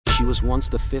She was once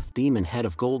the 5th demon head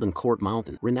of Golden Court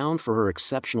Mountain, renowned for her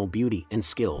exceptional beauty and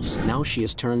skills. Now she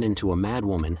has turned into a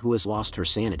madwoman who has lost her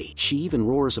sanity. She even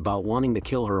roars about wanting to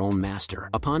kill her own master.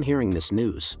 Upon hearing this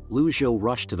news, Lu Zhou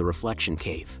rushed to the reflection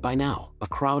cave. By now, a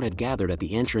crowd had gathered at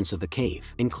the entrance of the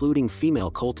cave, including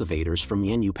female cultivators from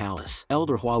Yanyu Palace.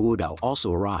 Elder Hua Wudao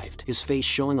also arrived, his face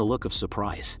showing a look of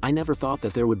surprise. I never thought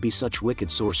that there would be such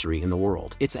wicked sorcery in the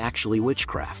world. It's actually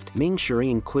witchcraft. Ming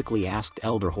Shireen quickly asked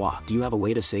Elder Hua, do you have a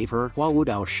way to save her? Hua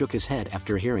Wudao shook his head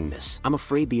after hearing this. I'm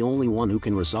afraid the only one who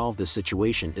can resolve this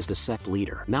situation is the sect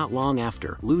leader. Not long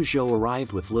after, Lu Zhou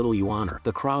arrived with little Yuaner.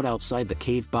 The crowd outside the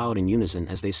cave bowed in unison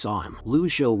as they saw him. Lu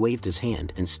Zhou waved his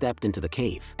hand and stepped into the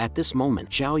cave. At this moment,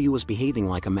 Zhao Yu was behaving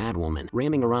like a madwoman,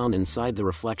 ramming around inside the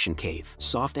reflection cave.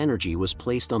 Soft energy was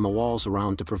placed on the walls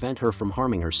around to prevent her from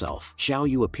harming herself. Zhao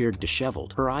Yu appeared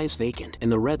disheveled, her eyes vacant, and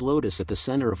the red lotus at the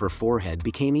center of her forehead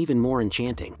became even more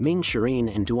enchanting. Ming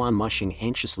Shireen and Duan Mushing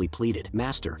anxiously pleaded,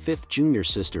 Master, 5th junior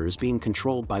sister is being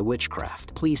controlled by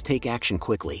witchcraft. Please take action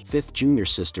quickly. 5th junior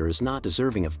sister is not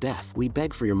deserving of death. We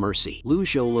beg for your mercy. Lu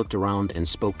Zhou looked around and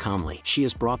spoke calmly. She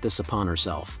has brought this upon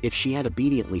herself. If she had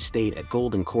obediently stayed at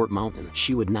Golden Court Mountain,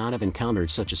 she would not have encountered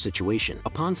such a situation.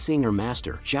 Upon seeing her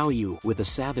master, Zhao Yu, with a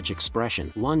savage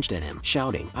expression, lunged at him,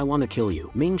 shouting, I want to kill you.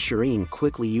 Ming Shireen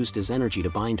quickly used his energy to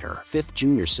bind her. 5th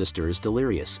junior sister is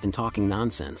delirious and talking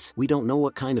nonsense. We don't know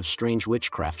what kind of strange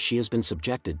witchcraft she has been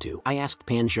subjected to. I asked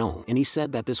Pan Zhong, and he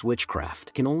said that this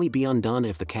witchcraft can only be undone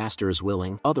if the caster is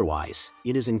willing. Otherwise,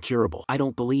 it is incurable. I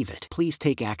don't believe it. Please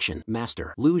take action,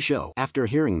 Master. Lu Zhou, after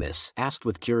hearing this, asked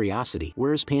with curiosity,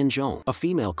 where is Pan Zhong? A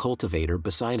female cultivator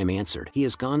beside him answered, he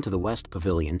has gone to the West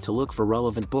Pavilion to look for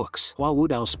relevant books. Hua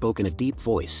Wudao spoke in a deep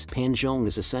voice. Pan Zhong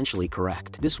is essentially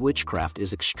correct. This witchcraft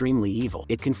is extremely evil.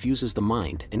 It confuses the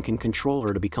mind and can control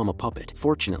her to become a puppet.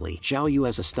 Fortunately, Zhao Yu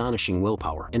has astonishing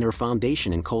willpower, and her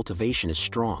foundation in cultivation is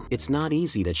strong. It's not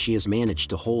easy that she has managed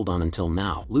to hold on until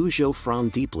now. Lu Zhou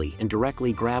frowned deeply and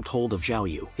directly grabbed hold of Zhao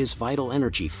Yu. His vital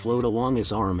energy flowed along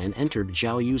his arm and entered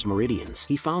Zhao Yu's meridians.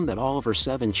 He found that all of her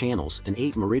 7 channels and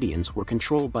 8 meridians were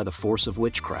controlled by the force of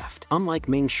witchcraft. Unlike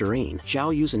Ming Shireen,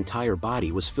 Zhao Yu's entire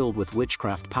body was filled with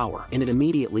witchcraft power, and it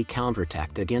immediately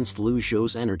counterattacked against Lu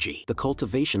Zhou's energy. The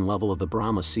cultivation level of the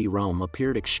Brahma Sea realm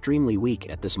appeared extremely weak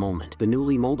at this moment. The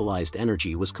newly mobilized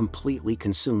energy was completely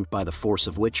consumed by the force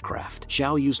of witchcraft.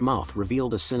 Zhao Yu's mouth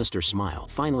revealed a sinister smile.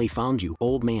 Finally found you,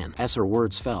 old man. As her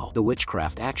words fell, the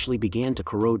witchcraft actually began to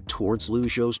corrode towards Lu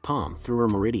Zhou's palm through her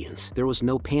meridians. There was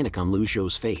no panic on Lu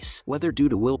Zhou's face. Whether due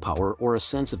to willpower or a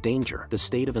sense of danger, the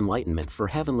state of enlightenment for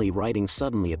heavenly writing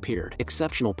suddenly appeared.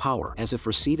 Exceptional power, as if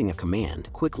receiving a command,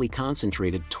 quickly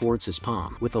concentrated towards his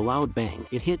palm. With a loud bang,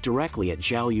 it hit directly at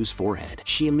Zhao Yu's forehead.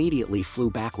 She immediately flew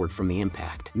backward from the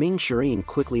impact. Ming Shireen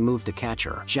quickly moved to catch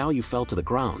her. Zhao Yu fell to the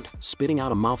ground, spitting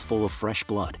out a mouthful of fresh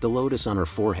blood. The lotus on her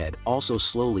forehead also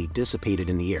slowly dissipated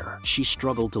in the air. She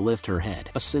struggled to lift her head,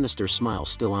 a sinister smile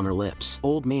still on her lips.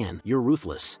 Old man, you're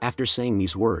ruthless. After saying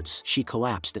these words, she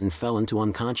collapsed and fell into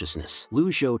unconsciousness.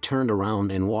 Lu Zhou turned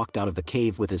around and walked out of the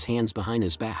cave with his hands behind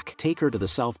his back. Take her to the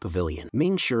South Pavilion.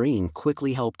 Ming Shireen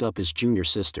quickly helped up his junior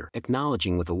sister,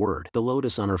 acknowledging with a word. The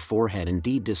lotus on her forehead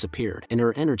indeed disappeared, and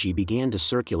her energy began to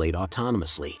circulate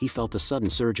autonomously. He felt a sudden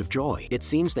surge of joy. It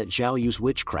seems that Zhao Yu's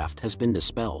witchcraft has been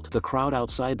dispelled. The crowd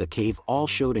outside the cave all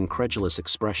showed incredulous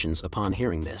expressions upon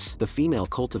hearing this. The female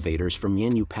cultivators from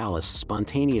Yanyu Palace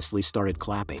spontaneously started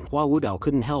clapping. Hua Wudao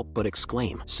couldn't help but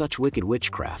exclaim, such wicked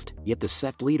witchcraft, yet the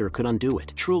sect leader could undo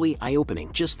it. Truly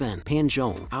eye-opening. Just then, Pan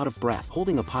Zhong, out of breath,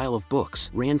 holding a pile of books,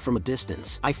 ran from a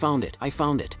distance. I found it. I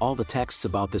found it. All the texts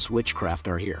about this witchcraft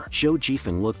are here. Zhou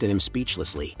Jifeng looked at him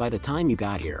speechlessly. By the time you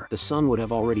got here, the sun would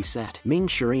have already set. Ming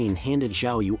Shireen handed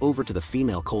Zhao Yu over to the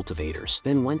female cultivators,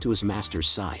 then went to his master's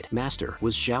side. Master,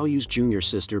 was Zhao Yu's junior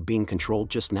sister being controlled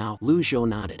just now? Lu Zhou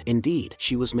nodded. Indeed,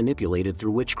 she was manipulated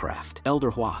through witchcraft.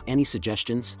 Elder Hua, any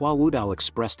suggestions? Hua Wudao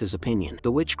expressed his opinion.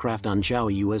 The witchcraft on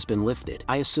Zhao Yu has been lifted.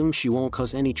 I assume she won't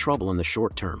cause any trouble in the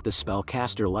short term. The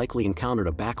spellcaster likely encountered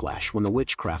a backlash when the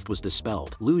witchcraft was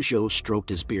dispelled. Lu Zhou stroked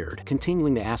his beard,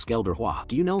 continuing to ask Elder Hua,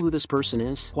 do you know who this person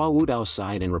is? Hua Wudao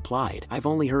sighed and replied, I've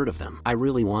only heard of them. I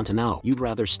really want to know. You'd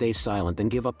rather stay silent than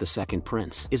give up the second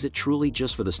prince. Is it truly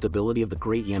just for the stability of the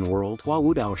Great Yan world? Hua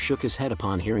Wudao shook his head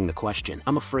upon hearing the question.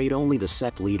 I'm afraid only the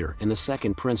sect leader and the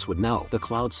second prince would know. The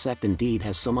Cloud sect indeed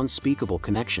has some unspeakable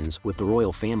connections with the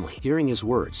royal family. Hearing his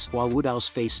words, Hua Wudao's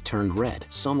face turned red,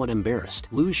 somewhat embarrassed.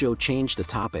 Lu Zhou changed the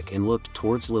topic and looked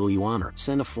towards little Yuaner.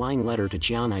 Send a flying letter to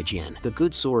Jian Aijian. The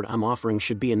good sword I'm offering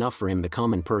should be enough for him to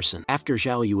come in person. After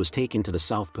Zhao Yu was taken to the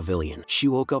South Pavilion, she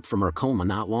woke up from her coma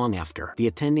not long after. The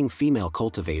attending female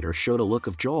cultivator showed a look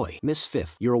of joy. Miss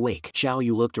Fifth, you're awake. Zhao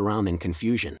Yu looked around in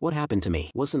confusion. What What happened to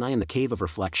me? Wasn't I in the cave of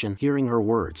reflection? Hearing her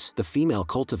words, the female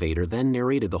cultivator then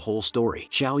narrated the whole story.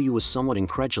 Xiao Yu was somewhat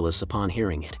incredulous upon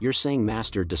hearing it. You're saying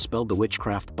Master dispelled the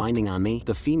witchcraft binding on me?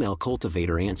 The female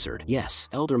cultivator answered. Yes,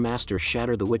 Elder Master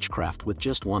shattered the witchcraft with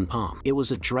just one palm. It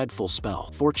was a dreadful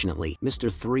spell. Fortunately,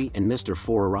 Mr. 3 and Mr.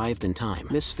 4 arrived in time.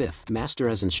 Miss 5th, Master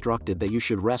has instructed that you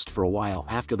should rest for a while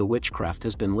after the witchcraft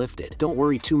has been lifted. Don't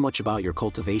worry too much about your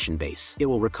cultivation base. It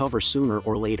will recover sooner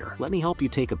or later. Let me help you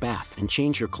take a bath and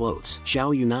change your clothes.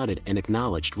 Xiao Yu nodded and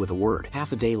acknowledged with a word.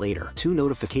 Half a day later, 2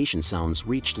 notification sounds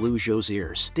reached Lu Zhou's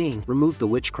ears. Ding. Remove the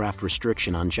witchcraft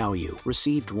restriction on Xiao Yu.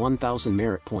 Received 1000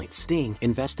 merit points. Ding.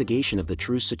 Investigation of the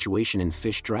true situation in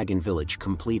Fish Dragon Village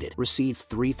completed. Received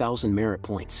 3000 merit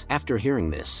points. After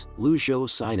hearing this, Lu Zhou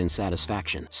sighed in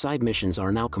satisfaction. Side missions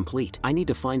are now complete. I need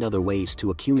to find other ways to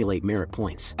accumulate merit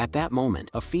points. At that moment,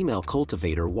 a female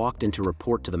cultivator walked in to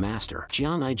report to the master.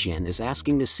 Jian Aijian is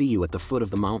asking to see you at the foot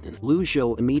of the mountain. Lu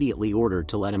Zhou immediately ordered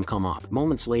to let him come up.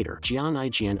 Moments later, Jian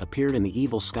Aijian appeared in the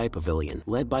Evil Sky Pavilion,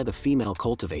 led by the female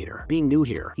cultivator. Being new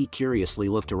here, he curiously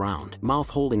looked around, mouth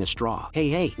holding a straw.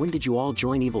 Hey, when did you all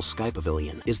join Evil Sky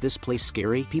Pavilion? Is this place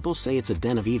scary? People say it's a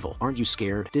den of evil. Aren't you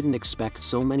scared? Didn't expect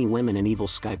so many women in Evil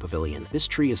Sky Pavilion. This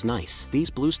tree is nice. These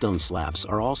bluestone slabs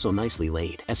are also nicely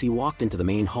laid. As he walked into the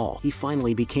main hall, he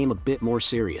finally became a bit more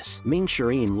serious. Ming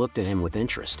Shireen looked at him with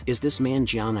interest. Is this man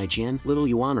Jian Aijian? Little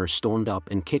Yuaner stormed up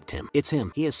and kicked him. It's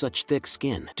him. He has such thick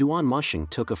skin. Duan Mushing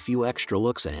took a few extra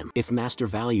looks at him. If Master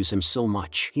values him so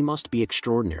much, he must be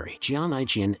extraordinary. Jian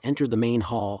Aijian entered the main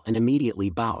hall and immediately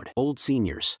bowed. Old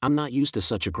seniors, I'm not used to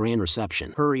such a grand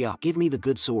reception. Hurry up, give me the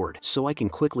good sword, so I can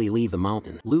quickly leave the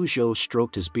mountain. Lu Zhou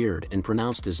stroked his beard and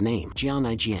pronounced his name. Jian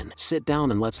Aijian, sit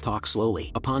down and let's talk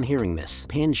slowly. Upon hearing this,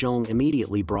 Pan Zhong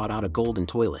immediately brought out a golden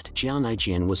toilet. Jian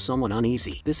Aijian was somewhat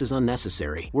uneasy. This is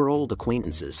unnecessary. We're old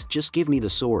acquaintances. Just give me the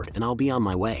sword and I'll be on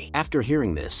my way. After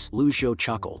hearing this, Lu Zhou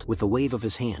chuckled. With a wave of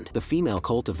his hand, the female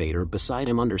cultivator beside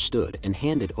him understood and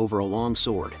handed over a long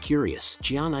sword. Curious,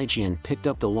 Jian Aijian picked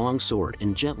up the long sword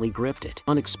and gently gripped it.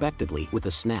 Unexpectedly, with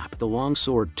a snap, the long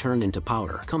sword turned into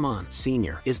powder. Come on,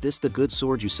 senior. Is this the good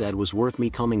sword you said was worth me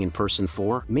coming in person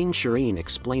for? Ming Shireen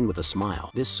explained with a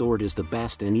smile. This sword is the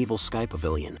best in Evil Sky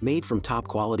Pavilion. Made from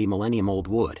top-quality millennium-old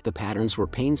wood, the patterns were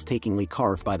painstakingly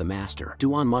carved by the master.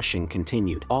 Duan Mushing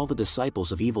continued. All the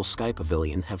disciples of Evil Sky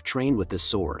Pavilion have trained with this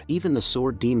sword. Even the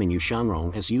sword demon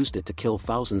Yushanrong has used it to kill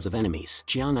thousands of enemies.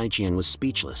 Jian Aijian was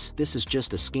speechless. This is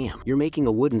just a scam. You're making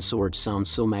a wooden sword sound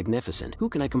so magnificent. Who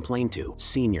can I complain to?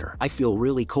 Senior, I feel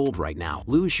really cold right now.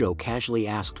 Lu Zhou casually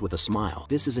asked with a smile.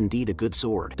 This is indeed a good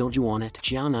sword. Don't you want it?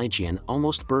 Jian Aijian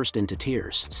almost burst into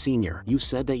tears. Senior, you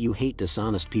said that you hate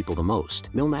dishonest people the most.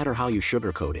 No matter how you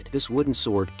sugarcoat it, this wooden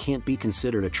sword can't be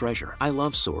considered a treasure. I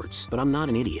love swords, but I'm not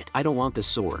an idiot. I don't want this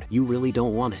sword. You really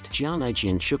don't want it? Jian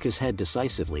Aijian shook his head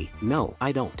decisively. No,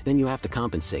 I don't. Then you have to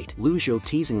compensate. Lu Zhou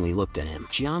teasingly looked at him.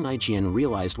 Jian Aijian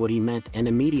realized what he meant and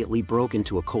immediately broke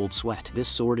into a cold sweat. This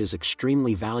sword is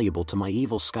extremely valuable to my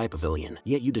Evil Sky Pavilion,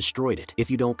 yet you destroyed it.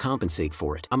 If you don't compensate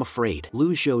for it, I'm afraid.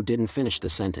 Lu Zhou didn't finish the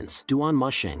sentence. Duan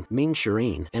Musheng, Ming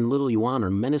Shireen, and Little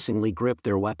Yuaner menacingly gripped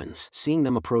their weapons. Seeing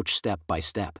them approach step by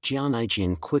step, Jian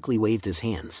Aijian quickly waved his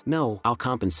hands. No, I'll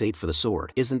compensate for the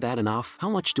sword. Isn't that enough? How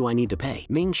much do I need to pay?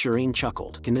 Ming Shireen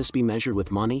chuckled. Can this be measured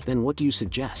with money? Then what do you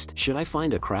suggest? Should I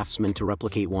find a craftsman to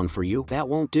replicate one for you? That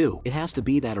won't do. It has to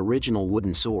be that original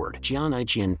wooden sword. Jian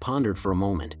Aijian pondered for a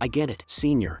moment. I get it.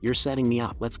 Senior, you're setting me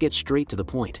up. Let's get straight to the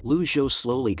point. Lu Zhou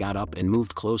slowly got up and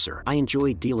moved closer. I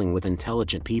enjoy dealing with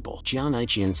intelligent people. Jian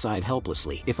Aijian sighed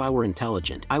helplessly. If I were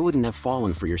intelligent, I wouldn't have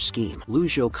fallen for your scheme. Lu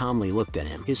Zhou calmly looked at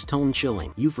him, his tone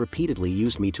chilling. You've repeatedly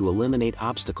used me to eliminate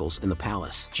obstacles in the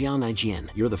palace. Jian Aijian,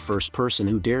 you're the first person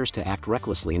who dares to act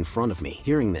recklessly in front of me.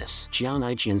 Hearing this, Jian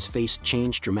Aijian's face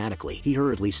changed dramatically. He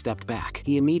hurriedly stepped back.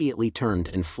 He immediately turned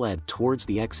and fled towards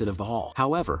the exit of the hall.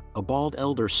 However, a bald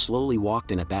elder slowly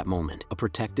walked in at that moment. A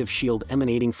protective shield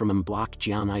emanating from him blocked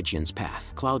Jian Aijian's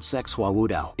path. Cloud Sex Hua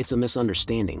Wudao. It's a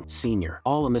misunderstanding, senior.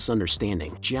 All a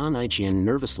misunderstanding. Jian Aijian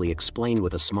nervously explained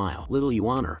with a smile. Little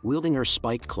Yuaner, wielding her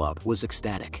spiked club, was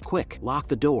ecstatic. Quick, lock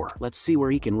the door. Let's see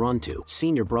where he can run to.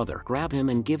 Senior brother, grab him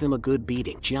and give him a good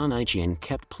beating. Jian Aijian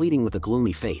kept pleading with a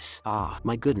gloomy face. Ah,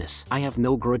 my goodness. I have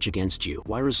no grudge against you.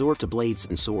 Why resort to blades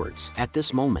and swords? At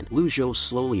this moment, Lu Zhou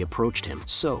slowly approached him.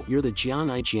 So, you're the Jian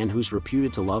Aijian who's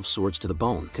reputed to love swords to the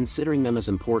bone, considering them as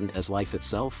important as life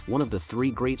itself? One of the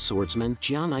 3 great swordsmen?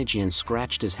 Jian Aijian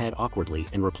scratched his head awkwardly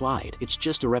and replied, it's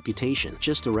just a reputation.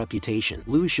 Just a reputation.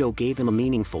 Lu Zhou gave him a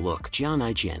meaningful look. Jian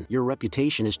Aijian, your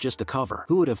reputation is just a cover.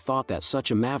 Who would have thought that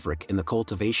such a maverick in the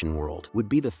cultivation world would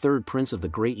be the 3rd prince of the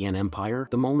Great Yan Empire?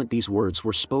 The moment these words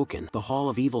were spoken, the hall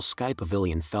of Evil Sky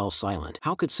Pavilion fell silent.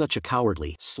 How could such a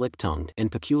cowardly, slick-tongued,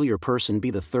 and peculiar person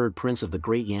be the third prince of the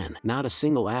Great Yan? Not a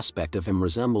single aspect of him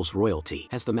resembles royalty.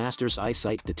 Has the master's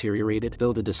eyesight deteriorated?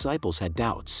 Though the disciples had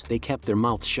doubts, they kept their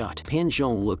mouths shut. Pan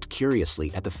Zhong looked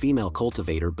curiously at the female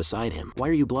cultivator beside him. Why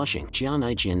are you blushing? Jian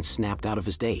Aijin snapped out of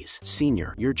his daze.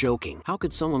 Senior, you're joking. How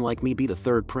could someone like me be the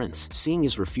third prince? Seeing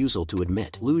his refusal to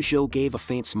admit, Lu Zhou gave a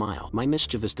faint smile. My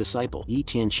mischievous disciple, Yi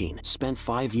Tianqin, spent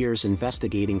 5 years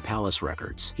investigating palace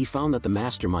records. He found that the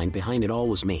mastermind behind it all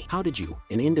was me. How did you,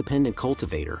 an independent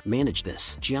cultivator, manage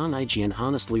this? Jian Aijian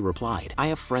honestly replied, I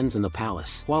have friends in the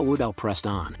palace. Hua Wudao pressed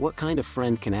on. What kind of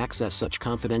friend can access such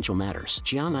confidential matters?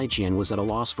 Jian Aijian was at a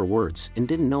loss for words and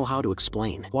didn't know how to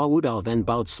explain. Hua Wudao then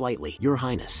bowed slightly. Your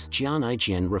Highness. Jian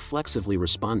Aijian reflexively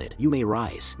responded, you may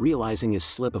rise. Realizing his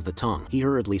slip of the tongue, he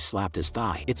hurriedly slapped his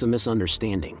thigh. It's a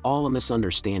misunderstanding. All a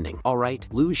misunderstanding. Alright.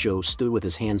 Lu Zhou stood with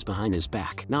his hands behind his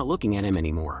back, not looking at him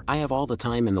anymore. I have all the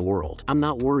time in the world. I'm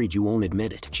not worried you won't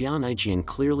admit it. Jian Aijian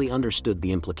clearly understood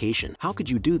the implication. How could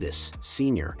you do this,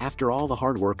 Senior? After all the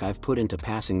hard work I've put into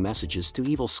passing messages to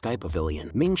Evil Sky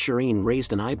Pavilion. Ming Shirin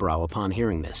raised an eyebrow upon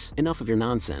hearing this. Enough of your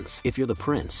nonsense. If you're the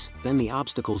prince, then the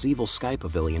obstacles Evil Sky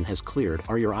Pavilion has cleared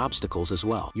are your obstacles as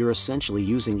well. You're essentially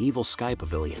using Evil Sky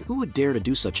Pavilion. Who would dare to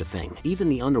do such a thing? Even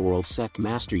the underworld sect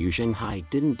master Yu Zhenghai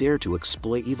didn't dare to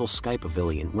exploit Evil Sky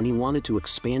Pavilion when he wanted to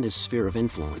expand his sphere of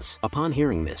influence. Upon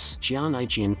hearing this, Jian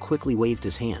Aijian quickly waved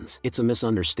his hands. It's a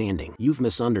misunderstanding. You've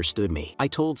misunderstood me. I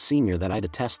told Senior that I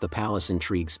detest the palace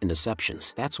intrigues and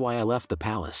deceptions. That's why I left the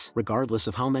palace. Regardless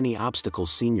of how many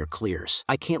obstacles Senior clears,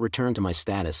 I can't return to my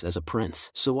status as a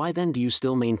prince. So why then do you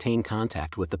still maintain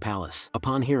contact with the palace?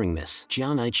 Upon hearing this,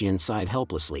 Jian Aijian sighed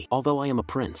helplessly. Although I am a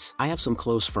prince, I have some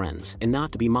close friends, and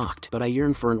not to be mocked, but I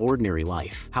yearn for an ordinary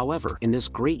life. However, in this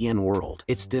great Yen world,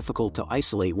 it's difficult to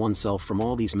isolate oneself from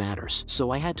all these matters,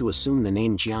 so I had to assume the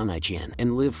name Jian Aijian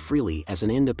and live freely as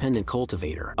an independent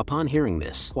cultivator. Upon hearing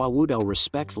this, Hua Wudao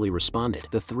respectfully responded,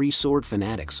 the three sword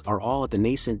fanatics are all at the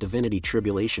nascent divinity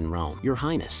tribulation realm. Your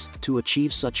Highness, to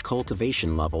achieve such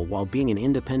cultivation level while being an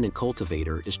independent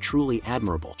cultivator is truly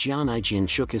admirable. Jian Aijian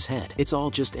shook his head. It's all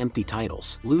just empty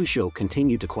titles. Lu Zhou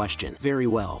continued to question. Very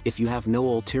well, if you have no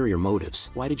ulterior motives,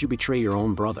 why did you betray your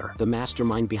own brother? The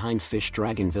mastermind behind Fish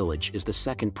Dragon Village is the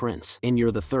second prince, and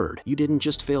you're the third. You didn't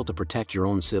just fail to protect your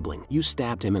own sibling, you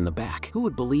stabbed him in the back. Who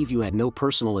would believe you had no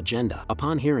personal agenda?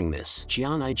 Upon hearing this,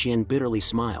 Jian Aijian bitterly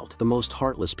smiled. The most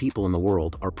heartless people in the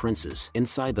world are princes.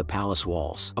 Inside the palace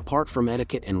walls, apart from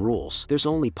etiquette and rules, there's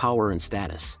only power and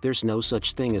status. There's no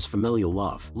such thing as familial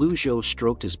love. Lu Zhou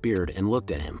stroked his beard and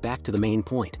looked at him. Back to the main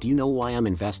point. Do you know why I'm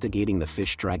investigating the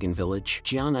Fish Dragon Village?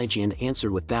 Jian Aijian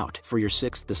answered with doubt. For your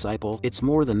sixth disciple? It's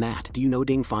more than that. Do you know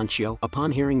Ding Fanqiu?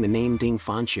 Upon hearing the name Ding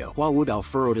Fanqiu, Hua Wudao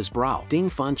furrowed his brow. Ding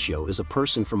Fanqiu is a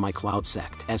person from my cloud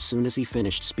sect. As soon as he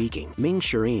finished speaking, Ming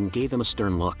Shirin gave him a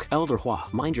stern look. Elder Hua,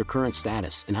 mind your current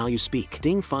status and how you speak.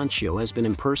 Ding Fanqiu has been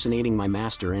impersonating my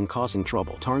master and causing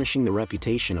trouble, tarnishing the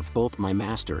reputation of both my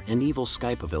master and Evil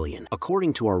Sky Pavilion.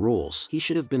 According to our rules, he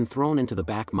should have been thrown into the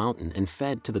back mountain and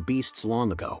fed to the beasts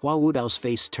long ago. Hua Wudao's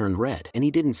face turned red, and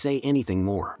he didn't say anything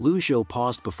more. Lu Zhou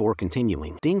paused before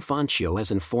continuing. Ding Fanqiu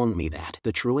has informed me that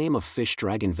the true aim of Fish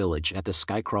Dragon Village at the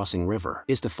Sky Crossing River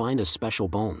is to find a special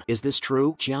bone. Is this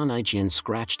true? Jian Aijian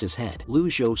scratched his head. Lu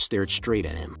Zhou stared straight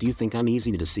at him. Do you think I'm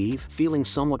easy to deceive? Feeling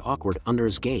somewhat awkward under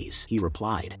his gaze, he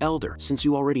replied. Elder, since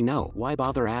you already know, why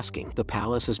bother asking? The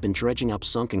palace has been dredging up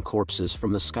sunken corpses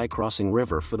from the Sky Crossing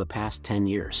River for the past 10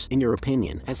 years. In your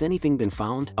opinion, has anything been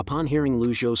found? Upon hearing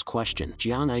Lu Zhou's question,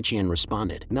 Jian Aijian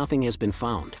responded, nothing has been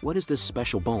found. What is this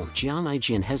special bone? Jian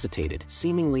Aijian hesitated,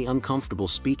 seemingly uncomfortable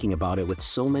speaking about it with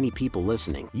so many people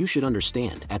listening. You should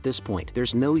understand, at this point,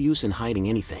 there's no use in hiding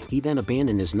anything. He then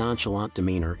abandoned his nonchalant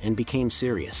demeanor and became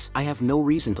serious. I have no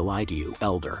reason to lie to you,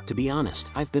 Elder. To be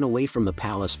honest, I've been away from the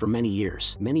palace for many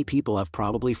years. Many people have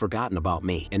probably forgotten about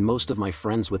me, and most of my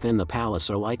friends within the palace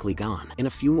are likely gone. In a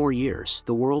few more years,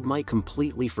 the world might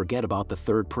completely forget about the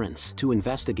third prince. To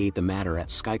investigate the matter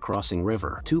at Sky Crossing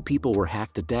River, 2 people were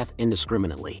hacked to death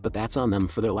indiscriminately, but that's on them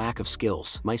for their lack of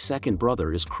skills. My second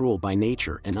brother is cruel by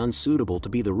nature and unsuitable to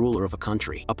be the ruler of a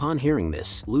country. Upon hearing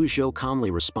this, Lu Zhou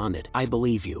calmly responded, I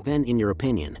believe you. Then, in your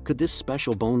opinion, could this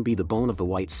special bone be the bone of the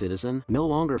white citizen? No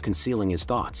longer concealing his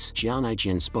thoughts, Jian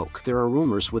Aijian spoke. There are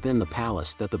rumors within the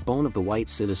palace that the bone of the white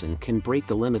citizen can break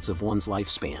the limits of one's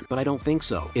lifespan, but I don't think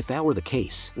so. If that were the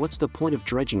case, what's the point of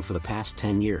dredging for the past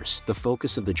 10 years? The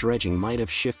focus of the dredging might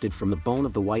have shifted from the bone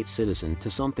of the white citizen to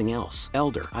something else.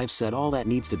 Elder, I've said all that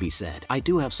needs to be said. I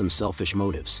do have some selfish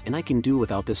motives, and I can do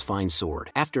without this fine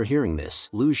sword. After hearing this,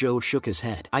 Lu Zhou shook his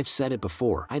head. I've said it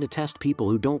before, I detest people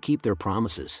who don't keep their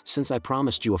promises. Since I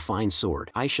promised you a fine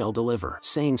sword, I shall deliver.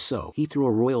 Saying so, he threw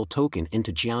a royal token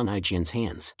into Jian Aijian's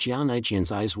hands. Jian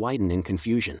Aijian's eyes widened in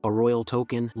confusion. A royal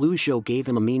token? Lu Zhou gave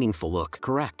him a meaningful look.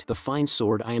 Correct. The fine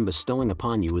sword I am bestowing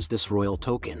upon you is this royal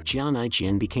token. Jian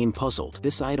Aijian became puzzled.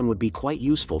 This item would be quite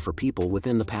useful for people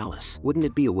within the palace. Wouldn't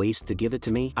it be a waste to give it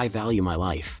to me? I value my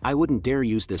life. I wouldn't dare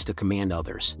use this to command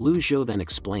others. Lu Zhou then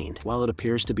explained. While it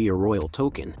appears to be a royal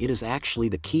token, it is actually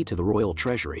the key to the royal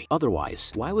treasury.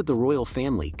 Otherwise, why would the royal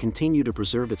family continue to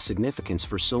preserve its significance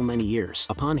for so many years?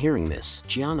 Upon hearing this,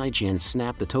 Jian Aijian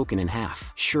snapped the token in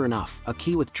half. Sure enough, a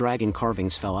key with dragon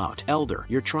carvings fell out. Elder,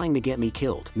 you're trying to get me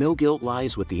killed. No guilt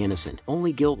lies with the innocent.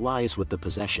 Only guilt lies with the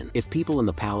possession. If people in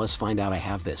the palace find out I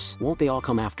have this, won't they all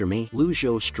come after me? Lu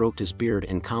Zhou stroked his beard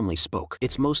and calmly spoke.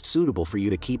 It's most suitable for you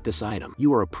to keep this item.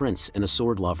 You are a prince and a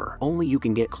sword lover. Only you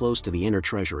can get close to the inner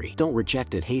treasury. Don't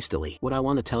reject it hastily. What I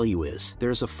want to tell you is,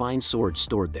 there's a fine sword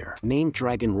stored there, named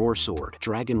Dragon Roar Sword.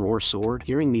 Dragon Roar Sword?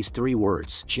 Hearing these three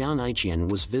words, Jian Aijian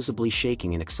was visibly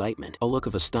shaking in excitement. A look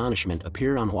of astonishment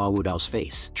appeared on Hua Wudao's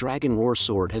face. Dragon Roar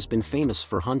Sword has been famous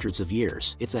for hundreds of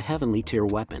years. It's a heavenly tier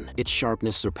weapon. Its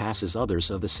sharpness surpasses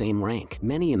others of the same rank.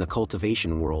 Many in the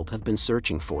cultivation world have been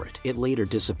searching for it. It later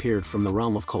disappeared from the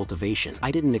realm of cultivation.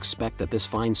 I didn't expect that this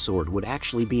fine sword would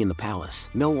actually be in the palace.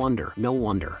 No wonder, no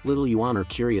wonder. Little Yuaner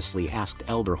curiously asked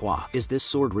Elder Hua, is this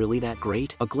sword really that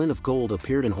great? A glint of gold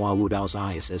appeared in Hua Wudao's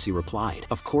eyes as he replied,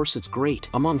 of course it's great.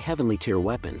 Among heavenly tier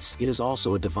weapons, it is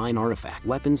also a divine artifact.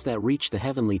 Weapons that reach the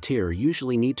heavenly tier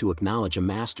usually need to acknowledge a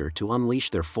master to unleash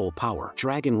their full power.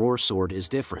 Dragon Roar Sword is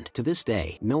different. To this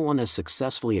day, no one has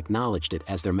successfully acknowledged it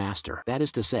as their master. That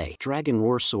is to say, Dragon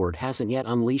Roar Sword hasn't yet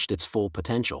unleashed its full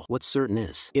potential. What's certain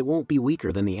is, it won't be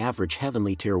weaker than the average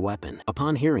heavenly tier weapon.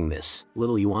 Upon hearing this,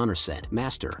 Little Yuaner said,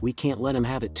 Master, we can't let him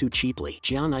have it too cheaply.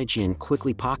 Jian Aijian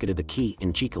quickly pocketed the key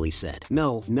and cheekily said,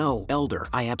 No, Elder,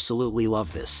 I absolutely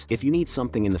love this. If you need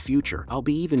something in the future, I'll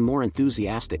be even more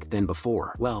enthusiastic than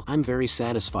before. Well, I'm very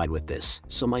satisfied with this,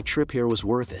 so my trip here was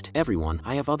worth it. Everyone,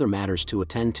 I have other matters to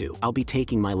attend to. I'll be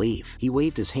taking my leave. He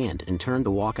waved his hand and turned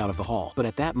to walk out of the hall. But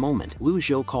at that moment, Lu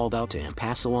Zhou called out to him,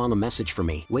 Pass along a message for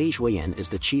me. Wei Zhuoyan is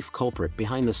the chief culprit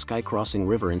behind the sky-crossing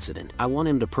river incident. I want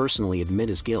him to personally admit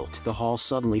his guilt. The hall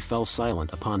suddenly fell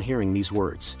silent upon hearing these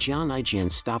words. Jian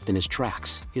Aijian stopped in his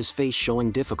tracks, his face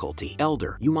showing difficulty.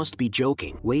 Elder, you must be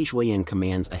joking. Wei Zhuoyan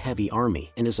commands a heavy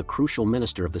army and is a crucial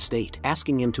minister of the state.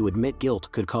 Asking him to admit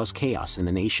guilt could cause chaos in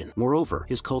the nation. Moreover,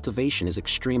 his cultivation is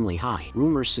extremely high.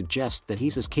 Rumors suggest that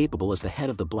he's as capable as the head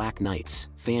of the Black Knights,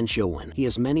 Fan Zhouwen. He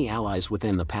has many allies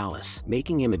within the palace.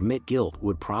 Making him admit guilt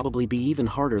would probably be even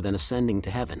harder than ascending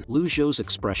to heaven. Lu Zhou's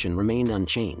expression remained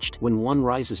unchanged. When one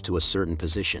rises to a certain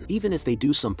position, even if they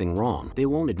do something wrong, they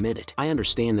won't admit it. I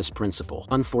understand this principle.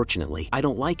 Unfortunately, I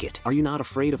don't like it. Are you not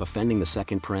afraid of offending the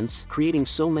second prince? Creating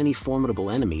so many formidable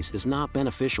enemies is not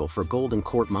beneficial for Golden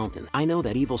Court Mountain. I know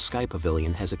that Evil Sky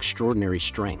Pavilion has extraordinary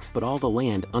strength, but all the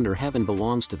land under heaven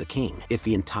belongs to the king. If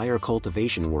the entire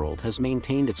cultivation world has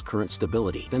maintained its current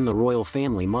stability, then the royal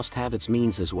family must have its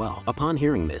means as well. Upon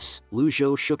hearing this, Lu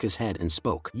Zhou shook his head and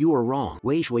spoke. You are wrong.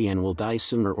 Wei Zhuoyan will die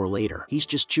sooner or later. He's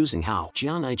just choosing how.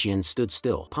 Jian Aijian stood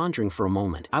still, pondering for a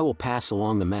moment. I will pass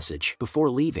along the message. Before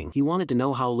leaving, he wanted to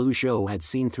know how Lu Zhou had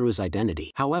seen through his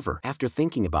identity. However, after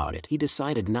thinking about it, he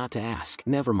decided not to ask.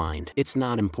 Never mind. It's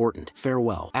not important.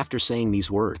 Farewell. After saying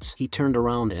these words, he turned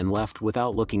around and left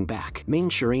without looking back. Ming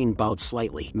Shirin bowed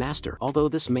slightly. Master, although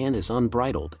this man is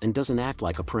unbridled and doesn't act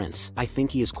like a prince, I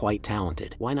think he is quite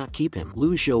talented. Why not keep him?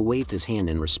 Lu Zhou waved his hand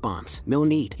in response. No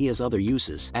need. He has other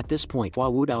uses. At this point, Hua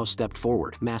Wudao stepped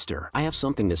forward. Master, I have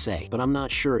something to say, but I'm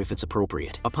not sure if it's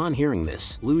appropriate. Upon hearing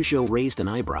this, Lu Zhou raised an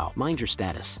eyebrow. Mind your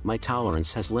status. My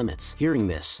tolerance has limits. Hearing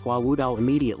this, Hua Wudao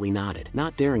immediately nodded,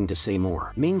 not daring to say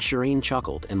more. Ming Shirin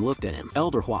chuckled and looked at him.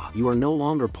 Elder Hua, you are no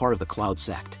longer part of the Cloud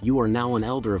Sect. You are now an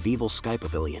elder of Evil Sky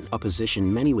Pavilion, a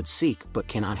position many would seek but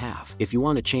cannot have. If you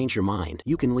want to change your mind,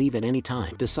 you can leave at any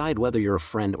time. Decide whether you're a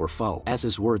friend or foe. As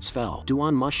his words fell,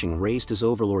 Duan Mushing raised his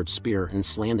overlord's spear and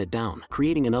slammed it down,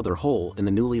 creating another hole in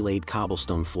the newly laid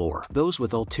cobblestone floor. Those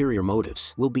with ulterior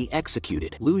motives will be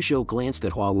executed. Lu Zhou glanced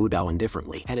at Hua Wudao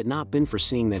indifferently. Had it not been for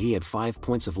seeing that he had 5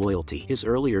 points of loyalty, his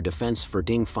earlier defense for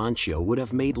Ding Fanqiu would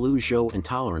have made Lu Zhou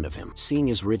intolerant of him. Seeing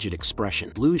his rigid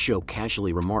expression, Lu Zhou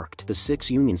casually remarked, the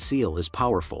 6 Union Seal is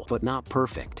powerful, but not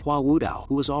perfect. Hua Wudao,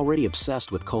 who was already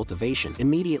obsessed with cultivation,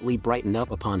 immediately brightened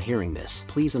up upon hearing this.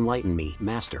 Please enlighten me,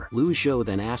 master. Lu Zhou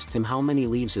then asked him how many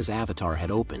leaves his avatar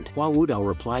had opened. Hua Wudao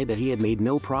replied that he had made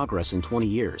no progress in 20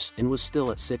 years and was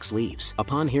still at 6 leaves.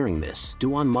 Upon hearing this,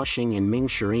 Duan Mushing and Ming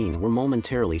Shirin were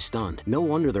momentarily stunned. No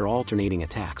wonder their alternating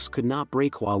attacks could not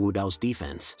break Hua Wudao's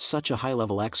defense. Such a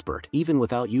high-level expert, even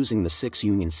without using the 6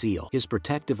 Union Seal, his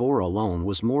protective aura alone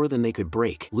was more than they could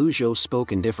break. Lu Zhou spoke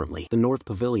spoke indifferently. The North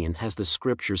Pavilion has the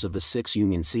scriptures of the Six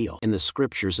Union Seal and the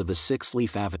scriptures of the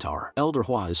Six-Leaf Avatar. Elder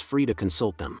Hua is free to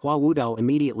consult them. Hua Wudao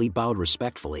immediately bowed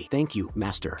respectfully. Thank you,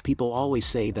 Master. People always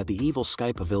say that the Evil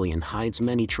Sky Pavilion hides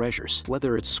many treasures,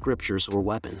 whether it's scriptures or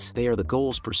weapons. They are the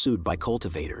goals pursued by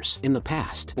cultivators. In the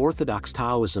past, Orthodox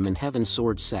Taoism and Heaven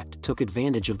Sword sect took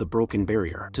advantage of the broken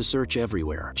barrier to search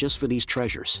everywhere just for these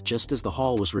treasures. Just as the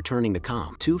hall was returning to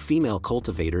calm, two female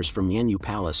cultivators from Yanyu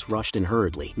Palace rushed in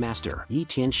hurriedly. Master, Yi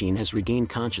Tianxin has regained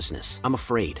consciousness. I'm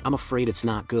afraid it's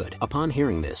not good. Upon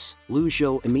hearing this, Lu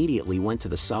Zhou immediately went to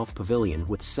the South Pavilion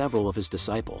with several of his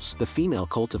disciples. The female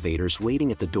cultivators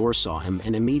waiting at the door saw him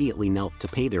and immediately knelt to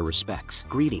pay their respects.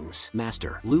 Greetings,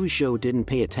 Master. Lu Zhou didn't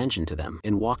pay attention to them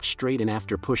and walked straight in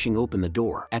after pushing open the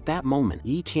door. At that moment,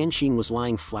 Yi Tianxin was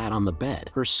lying flat on the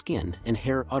bed, her skin and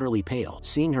hair utterly pale.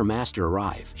 Seeing her master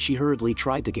arrive, she hurriedly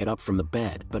tried to get up from the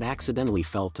bed but accidentally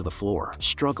fell to the floor.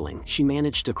 Struggling, she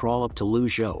managed to crawl up to Lu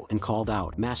Zhou and called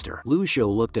out, Master. Lu Zhou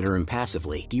looked at her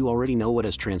impassively. Do you already know what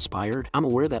has transpired? I'm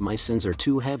aware that my sins are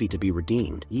too heavy to be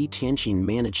redeemed, Yi Tianxin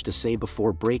managed to say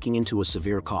before breaking into a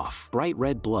severe cough. Bright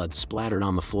red blood splattered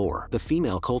on the floor. The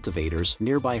female cultivators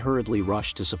nearby hurriedly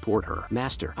rushed to support her.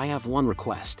 Master, I have one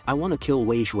request. I want to kill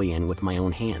Wei Zhuoyan with my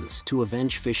own hands to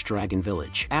avenge Fish Dragon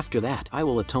Village. After that, I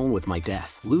will atone with my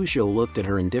death. Lu Zhou looked at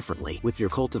her indifferently. With your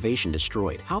cultivation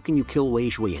destroyed, how can you kill Wei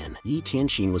Zhuoyan? Yi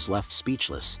Tianxin was left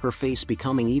speechless, her face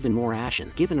becoming even more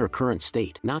ashen. Given her current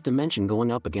state, not to mention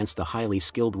going up against the highly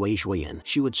skilled Wei Zhuoyan,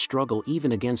 she would struggle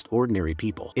even against ordinary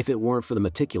people. If it weren't for the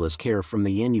meticulous care from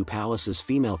the Yanyu Palace's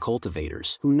female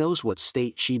cultivators, who knows what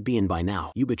state she'd be in by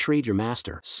now. You betrayed your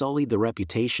master, sullied the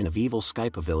reputation of Evil Sky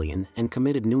Pavilion, and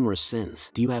committed numerous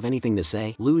sins. Do you have anything to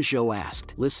say? Lu Zhou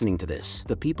asked. Listening to this,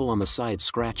 the people on the side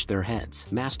scratched their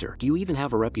heads. Master, do you even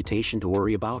have a reputation to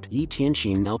worry about? Yi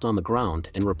Tianxin knelt on the ground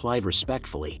and replied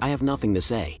respectfully, I have nothing to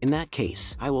say. In that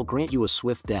case, I will grant you a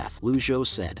swift death, Lu Zhou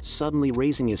said, suddenly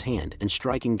raising his hand and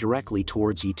striking directly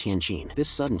towards Yi Tianxin. This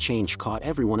sudden change caught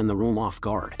everyone in the room off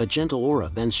guard. A gentle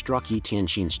aura then struck Yi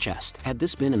Tianxin's chest. Had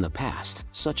this been in the past,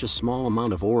 such a small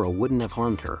amount of aura wouldn't have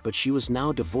harmed her, but she was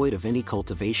now devoid of any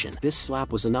cultivation. This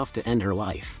slap was enough to end her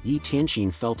life. Yi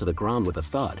Tianxin fell to the ground with a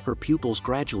thud, her pupils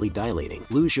gradually dilating.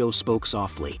 Lu Zhou spoke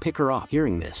softly. Pick her up.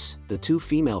 Hearing this, the two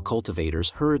female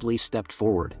cultivators hurriedly stepped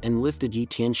forward and lifted Yi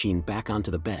Tianxin back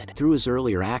onto the bed. Through his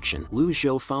earlier action, Lu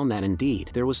Zhou found that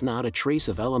indeed there was not a trace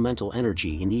of elemental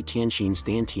energy in Yi Tianxin's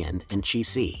Dantian and Qi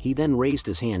Si. He then raised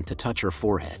his hand to touch her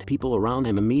forehead. People around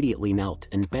him immediately knelt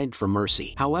and begged for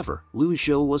mercy. However, Lu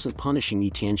Zhou wasn't punishing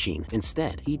Yi Tianxin.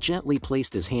 Instead, he gently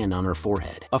placed his hand on her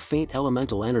forehead. A faint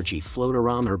elemental energy flowed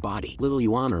around her body. Little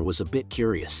Yuan was a bit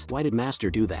curious. Why did Master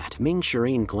do that? Ming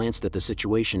Shirin glanced at the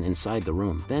situation inside the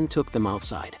room, then took them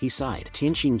outside. He sighed.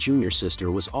 Tianxin Jr.'s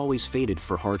sister was always fated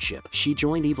for hardship. She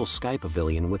joined Evil Sky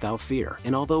Pavilion without fear,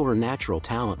 and although her natural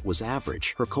talent was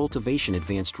average, her cultivation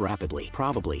advanced rapidly.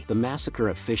 Probably, the massacre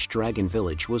at Fish Dragon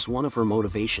Village was one of her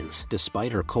motivations.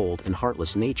 Despite her cold and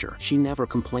heartless nature, she never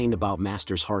complained about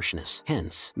Master's harshness.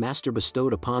 Hence, Master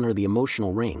bestowed upon her the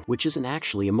emotional ring, which isn't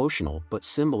actually emotional but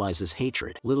symbolizes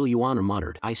hatred. Little Yuan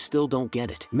muttered, I still don't get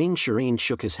it. Ming Shirin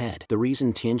shook his head. The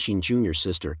reason Tianxin Jr.'s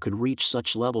sister could reach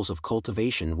such levels of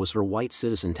cultivation was her white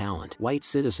citizen talent. White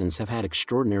citizens have had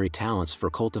extraordinary talents for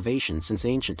cultivation since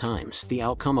ancient times. The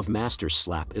outcome of Master's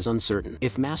slap is uncertain.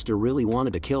 If Master really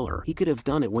wanted to kill her, he could have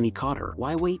done it when he caught her.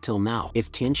 Why wait till now?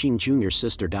 If Tianxin Jr.'s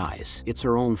sister dies, it's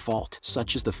her own fault.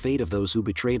 Such is the fate of those who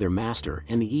betray their master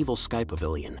in the Evil Sky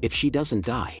Pavilion. If she doesn't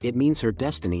die, it means her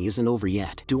destiny isn't over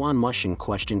yet. Duan Mushing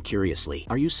questioned curiously,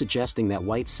 are you suggesting that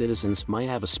white citizens might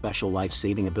have a special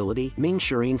life-saving ability? Ming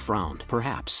Shirin frowned.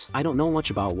 Perhaps. I don't know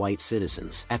much about white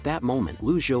citizens. At that moment,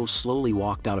 Lu Zhou slowly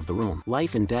walked out of the room.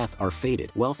 Life and death are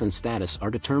fated. Wealth and status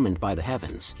are determined by the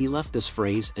heavens. He left this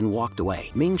phrase and walked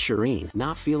away. Ming Shirin,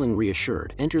 not feeling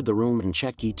reassured, entered the room and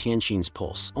checked Yi Tianxin's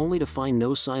pulse, only to find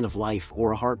no sign of life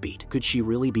or a heartbeat. Could she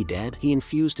really be dead? He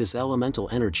infused his elemental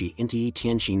energy into Yi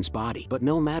Tianxin's body, but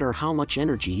no matter how much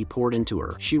energy he poured into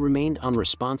her, she remained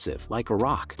unresponsive, like a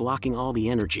rock, blocking all the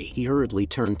energy. He hurriedly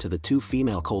turned to the two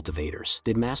female cultivators.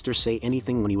 Did Master say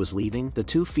anything when he was leaving? The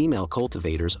two female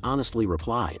cultivators honestly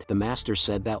replied. The Master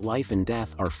said that life and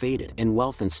death are fated, and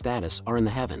wealth and status are in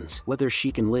the heavens. Whether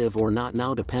she can live or not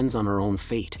now depends on her own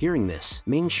fate. Hearing this,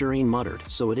 Ming Shirin muttered,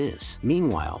 so it is.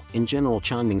 Meanwhile, in General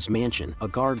Changming's mansion, a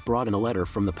guard brought in a letter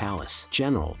from the palace.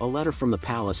 General, a letter from the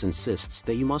palace insists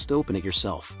that you must open it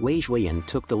yourself. Wei Zhuoyan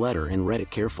took the letter and read it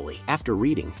carefully. After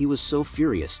reading, he was so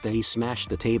furious that he smashed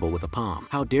the table with a palm.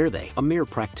 How dare they? A mere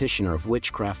practitioner of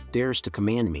witchcraft dares to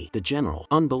command me. The general.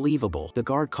 Unbelievable. The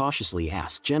guard cautiously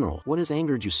asked, General, what has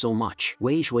angered you so much?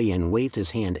 Wei Zhuoyan waved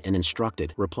his hand and instructed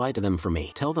instructed, reply to them for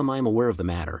me. Tell them I am aware of the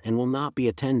matter and will not be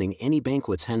attending any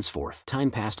banquets henceforth.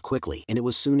 Time passed quickly, and it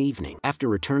was soon evening. After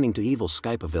returning to Evil's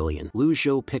Sky Pavilion, Lu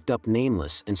Zhou picked up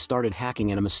Nameless and started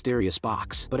hacking at a mysterious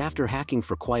box. But after hacking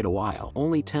for quite a while,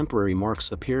 only temporary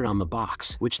marks appeared on the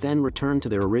box, which then returned to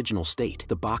their original state.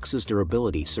 The box's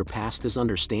durability surpassed his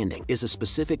understanding. Is a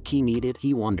specific key needed?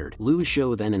 He wondered. Lu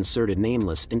Zhou then inserted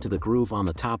Nameless into the groove on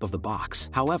the top of the box.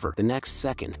 However, the next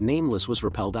second, Nameless was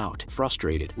repelled out.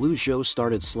 Frustrated, Lu Zhou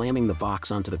started slamming the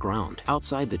box onto the ground.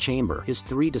 Outside the chamber, his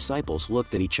three disciples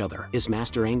looked at each other. Is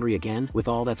Master angry again? With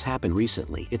all that's happened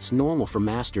recently, it's normal for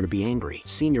Master to be angry.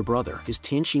 Senior brother, is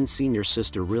Tianxin's senior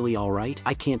sister really alright?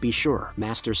 I can't be sure.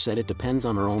 Master said it depends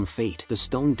on her own fate. The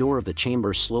stone door of the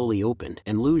chamber slowly opened,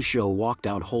 and Lu Zhou walked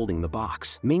out holding the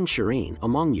box. Ming Shireen,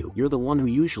 among you, you're the one who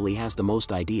usually has the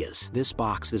most ideas. This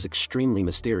box is extremely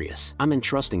mysterious. I'm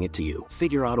entrusting it to you.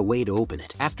 Figure out a way to open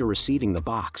it. After receiving the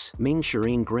box, Ming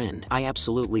Shireen grinned. I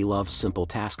absolutely love simple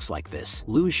tasks like this.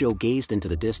 Lu Zhou gazed into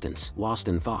the distance, lost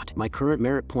in thought. My current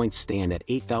merit points stand at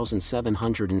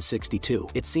 8,762.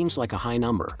 It seems like a high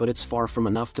number, but it's far from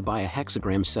enough to buy a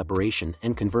hexagram separation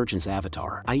and convergence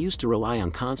avatar. I used to rely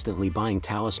on constantly buying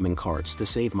talisman cards to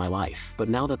save my life, but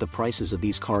now that the prices of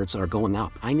these cards are going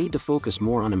up, I need to focus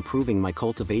more on improving my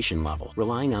cultivation level.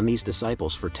 Relying on these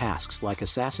disciples for tasks like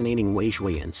assassinating Wei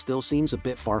Xuan still seems a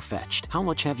bit far-fetched. How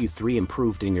much have you three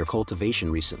improved in your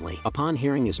cultivation recently? Upon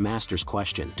hearing his master's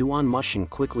question, Duan Mushing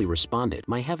quickly responded,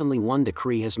 my Heavenly One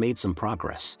decree has made some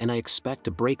progress, and I expect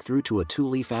to break through to a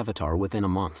 2-leaf avatar within a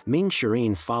month. Ming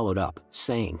Shireen followed up,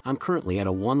 saying, I'm currently at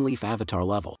a 1-leaf avatar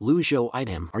level. Lu Zhou eyed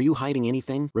him. Are you hiding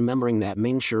anything? Remembering that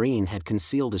Ming Shireen had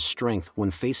concealed his strength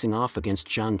when facing off against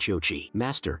Zhang Qiuqi.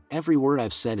 Master, every word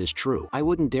I've said is true. I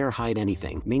wouldn't dare hide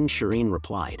anything, Ming Shireen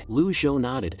replied. Lu Zhou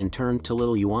nodded and turned to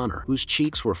little Yuaner, whose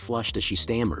cheeks were flushed as she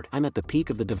stammered, I'm at the peak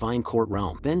of the divine court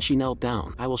realm. Then she knelt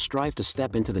down. I will strive to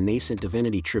step into the nascent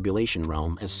divinity tribulation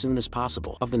realm as soon as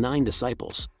possible. Of the 9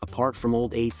 disciples, apart from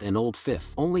Old 8th and Old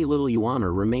 5th, only little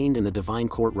Yuaner remained in the divine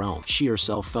court realm. She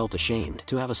herself felt ashamed.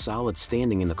 To have a solid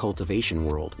standing in the cultivation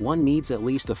world, one needs at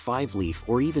least a 5-leaf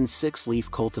or even 6-leaf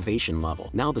cultivation level.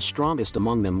 Now the strongest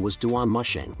among them was Duan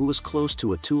Musheng, who was close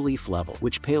to a 2-leaf level,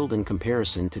 which paled in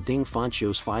comparison to Ding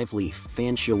Fanqiu's 5-leaf,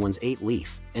 Fan Xiuwen's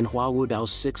 8-leaf, and Hua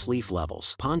Wudao's 6-leaf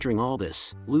levels. Pondering all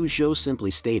this, Lu Zhou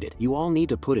simply stated, you all need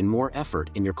to put in more effort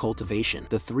in your cultivation.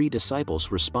 The 3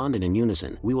 disciples responded in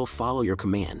unison, we will follow your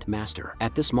command, Master.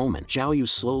 At this moment, Zhao Yu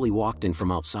slowly walked in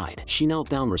from outside. She knelt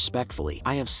down respectfully.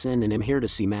 I have sinned and am here to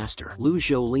see Master. Lu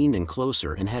Zhou leaned in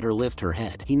closer and had her lift her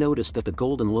head. He noticed that the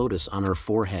golden lotus on her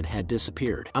forehead had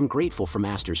disappeared. I'm grateful for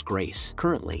Master's grace.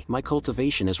 Currently, my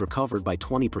cultivation is recovered by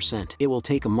 20%. It will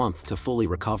take a month to fully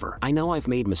recover. I know I've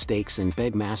made mistakes and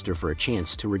beg Master for a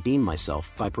chance to redeem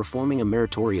myself by performing a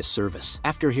meritorious service.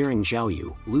 After hearing Zhao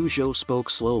Yu, Lu Zhou spoke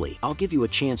slowly. I'll give you a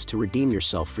chance to redeem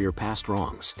yourself for your past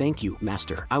wrongs. Thank you,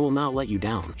 Master. I will not let you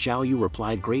down. Zhao Yu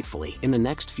replied gratefully. In the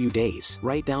next few days,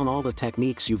 write down all the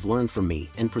techniques you've learned from me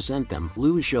and present them,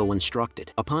 Lu Zhou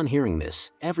instructed. Upon hearing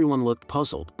this, everyone looked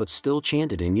puzzled but still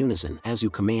chanted in unison, as you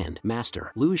command,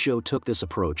 Master. Lu Zhou took this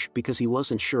approach because he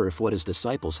wasn't sure if what his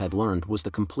disciples had learned was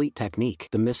the complete technique.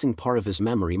 The missing part of his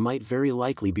memory might very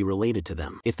likely be related to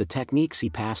them. If the techniques he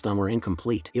passed on were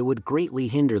incomplete, it would greatly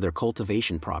hinder their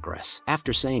cultivation progress.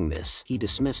 After saying this, he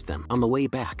dismissed them. On the way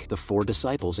back, the 4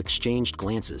 disciples exchanged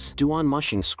glances. Duan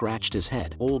Mushing scratched his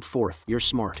head. Old 4th, you're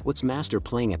smart. What's Master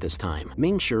playing at this time?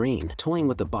 Ming Shireen, toying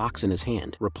with the box in his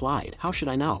hand, replied, how should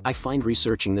I know? I find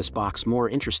researching this box more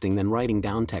interesting than writing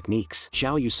down techniques.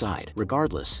 Zhao Yu sighed.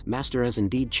 Regardless, Master has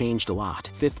indeed changed a lot.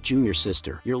 5th junior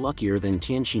sister, you're luckier than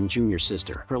Tianxin junior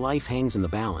sister. Her life hangs in the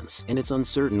balance, and it's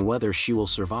uncertain whether she will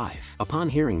survive. Upon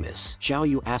hearing this, Zhao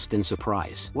Yu asked in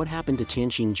surprise, what happened to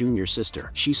Tianxin junior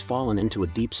sister? She's fallen into a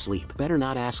deep sleep. Better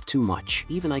not ask too much.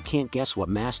 Even I can't guess what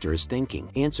Master is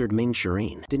thinking, answered Ming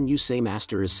Shireen. Didn't you say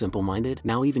Master is simple-minded?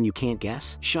 Now even you can't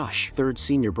guess? Shush, 3rd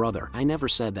senior brother, I never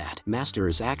said that. Master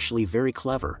is actually very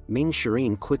clever, Ming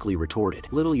Shireen quickly retorted.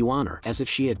 Little Yuaner, as if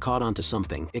she had caught onto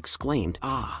something, exclaimed,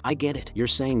 ah, I get it. You're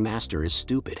saying Master is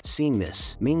stupid. Seeing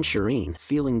this, Ming Shireen,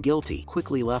 feeling guilty,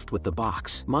 quickly left with the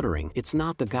box, muttering, it's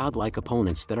not the godlike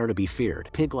opponents that are to be feared,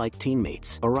 pig-like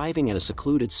teammates. Arriving at a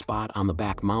secluded spot on the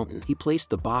back mountain, he placed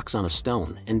the box on a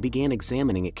stone and began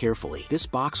examining it carefully. This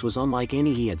box was unlike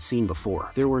any he had seen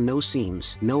before. There were no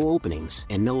seams, no openings,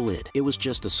 and no lid. It was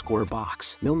just a square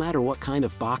box. No matter what kind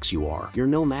of box you are, you're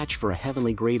no match for a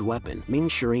heavenly grade weapon, Ming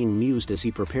Shireen mused as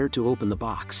he prepared to open the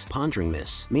box. Pondering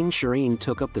this, Ming Shireen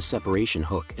took up the separation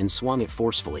hook and swung it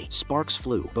forcefully. Sparks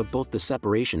flew, but both the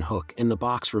separation hook and the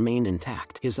box remained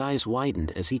intact. His eyes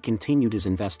widened as he continued his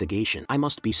investigation. I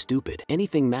must be stupid.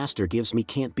 Anything Master gives me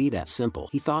can't be that simple,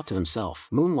 he thought to himself.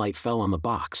 Moonlight fell on the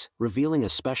box, revealing a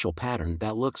special pattern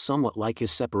that looked somewhat like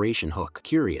his separation hook.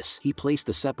 Curious, he placed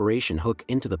the separation hook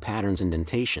into the pattern's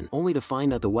indentation, only to find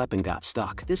that the weapon got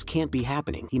stuck. This can't be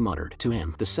happening, he muttered. To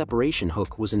him, the separation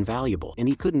hook was invaluable, and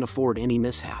he couldn't afford any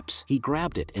mishaps. He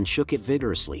grabbed it and shook it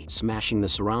vigorously, smashing the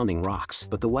surrounding rocks,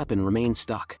 but the weapon remained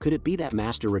stuck. Could it be that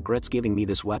Master regrets giving me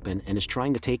this weapon and is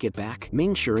trying to take it back?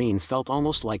 Ming Shireen felt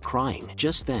almost like crying.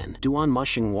 Just then, Duan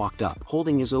Mushing walked up,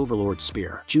 holding his overlord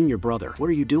spear. Junior brother, what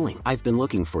are you doing? I've been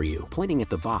looking for you. Pointing at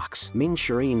the box, Ming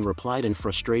Shireen replied in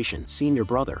frustration. Senior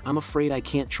brother, I'm afraid I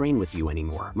can't train with you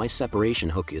anymore. My separation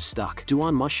hook is stuck.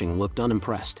 Duan Mushing looked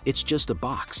unimpressed. It's just a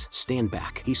box. Stand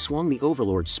back. He swung the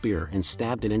overlord spear and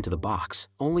stabbed it into the box,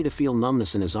 only to feel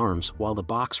numbness in his arms while the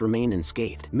box remained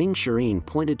unscathed. Ming Shireen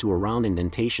pointed to a round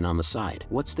indentation on the side.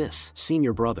 What's this?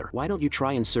 Senior brother, why don't you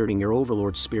try inserting your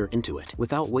overlord spear into it?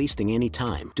 Without wasting any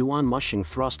time, Duan Mushing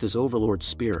thrust his overlord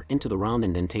spear into the round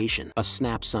indentation. A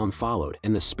snap sound followed,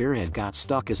 and the spearhead got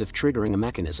stuck as if triggering a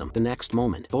mechanism. The next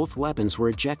moment, both weapons were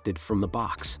ejected from the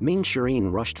box. Ming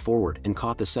Shireen rushed forward and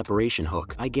caught the separation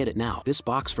hook. I get it now. This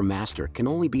box from Master can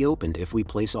only be opened if we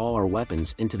place all our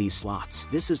weapons into these slots.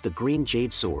 This is the green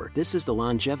jade sword. This is the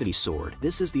longevity sword.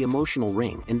 This is the emotional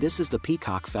ring. And this is the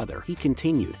peacock feather. He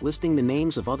continued, listing the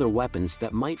names of other weapons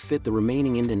that might fit the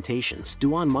remaining indentations.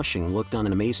 Duan Mushing looked on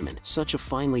in amazement. Such a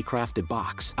finely crafted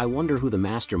box. I wonder who the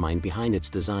mastermind behind its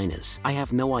design is. I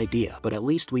have no idea, but at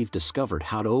least we've discovered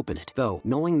how to open it. Though,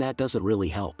 knowing that doesn't really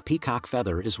help. Peacock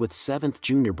feather is with 7th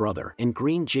junior brother, and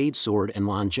green jade sword and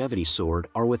longevity sword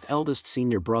are with eldest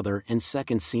senior brother and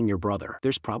 2nd senior brother.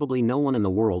 There's probably no one in the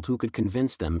world who could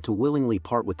convince them to willingly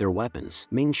part with their weapons.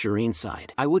 Ming Shireen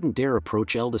sighed. I wouldn't dare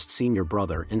approach eldest senior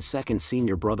brother and 2nd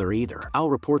senior brother either. I'll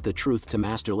report the truth to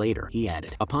Master later, he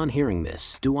added. Upon hearing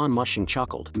this, Duan Mushing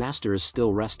chuckled. Master is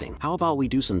still resting. How about we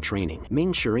do some training?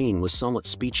 Ming Shireen was somewhat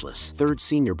speechless. 3rd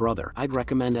senior brother, I'd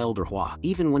recommend Elder Hua.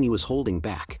 Even when he was holding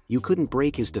back, you couldn't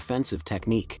break his defensive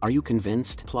technique. Are you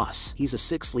convinced? Plus, he's a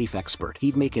 6-leaf expert.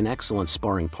 He'd make an excellent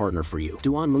sparring partner for you.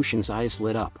 Duan Mushing's eyes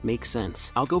lit up. Makes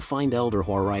sense. I'll go find Elder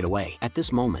Hua right away. At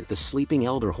this moment, the sleeping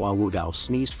Elder Hua Wudao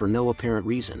sneezed for no apparent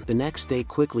reason. The next day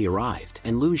quickly arrived,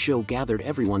 and Lu Zhou gathered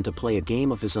everyone to play a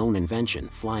game of his own invention,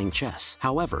 flying chess.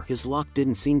 However, his luck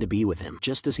didn't seem to be with him.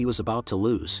 Just as he was about to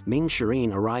lose, Ming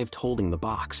Shireen arrived holding the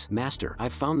box. Master,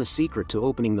 I've found the secret to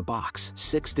opening the box.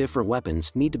 6 different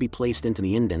weapons need to be placed into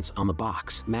the indents on the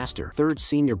box. Master, 3rd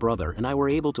senior brother and I were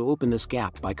able to open this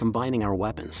gap by combining our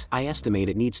weapons. I estimate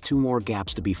it needs 2 more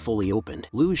gaps to be fully opened.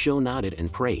 Lu Zhou nodded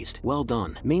and praised. Well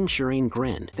done. Ming Shireen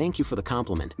grinned. Thank you for the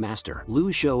compliment, Master.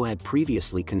 Lu Zhou had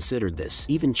previously considered this.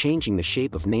 Even changing the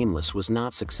shape of Nameless was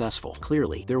not successful.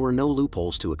 Clearly, there were no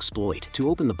loopholes to exploit. To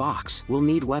open the box, we'll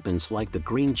need weapons like the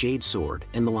green jade sword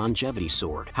and the longevity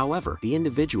sword. However, the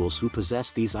individuals who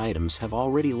possess these items have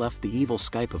already left the evil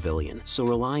sky pavilion, so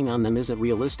relying on them isn't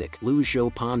realistic. Lu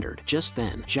Zhou pondered. Just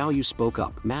then, Zhao Yu spoke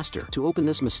up. Master, to open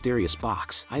this mysterious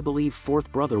box, I believe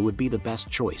 4th brother would be the best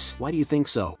choice. Why do you think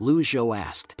so? Lu Zhou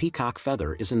asked. Peacock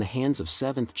feather is in the hands of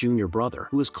 7th junior brother,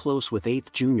 who is close with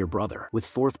 8th junior brother. With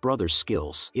 4th brother's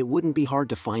skills, it wouldn't be hard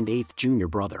to find 8th junior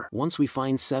brother. Once we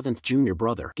find 7th junior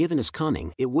brother, given his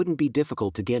cunning, it wouldn't be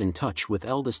difficult to get in touch with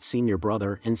eldest senior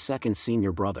brother and 2nd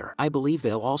senior brother. I believe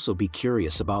they'll also be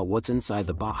curious about what's inside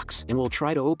the box, and will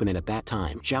try to open it at that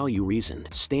time, Zhao Yu reasoned.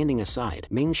 Standing aside,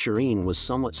 Ming Shireen was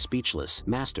somewhat speechless.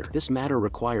 Master, this matter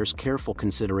requires careful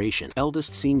consideration.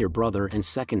 Eldest senior brother and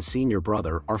 2nd senior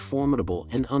brother are formidable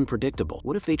and unpredictable.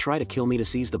 What if they try to kill me to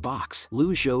seize the box?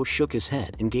 Lu Zhou shook his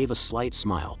head and gave a slight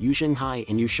smile. Yu Zhenghai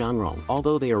and Yu Shanrong,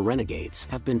 although they are renegades,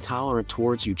 have been tolerant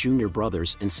towards you junior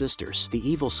brothers and sisters. The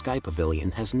evil sky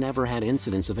pavilion has never had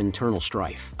incidents of internal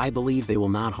strife. I believe they will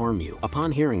not harm you.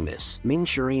 Upon hearing this, Ming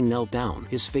Shireen knelt down,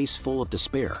 his face full of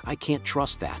despair. I can't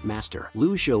trust that, Master.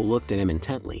 Lu Zhou looked at him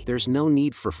intently. There's no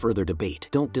need for further debate.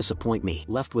 Don't disappoint me.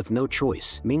 Left with no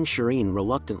choice, Ming Shireen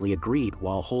reluctantly agreed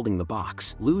while holding the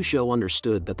box. Lu Zhou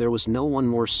understood that there was no one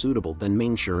more suitable than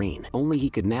Ming Shireen. Only he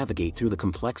could navigate through the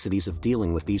complexities of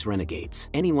dealing with these renegades.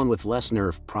 Anyone with less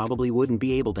nerve probably wouldn't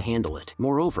be able to handle it.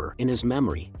 Moreover, in his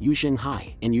memory, Yu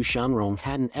Zhenghai and Yu Shanrong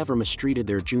hadn't ever mistreated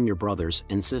their junior brothers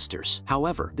and sisters.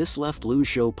 However, this left Lu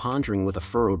Zhou pondering with a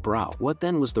furrowed brow. What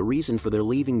then was the reason for their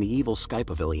leaving the evil sky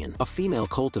pavilion? A female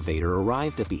cultivator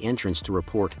arrived at the entrance to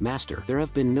report, Master, there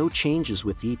have been no changes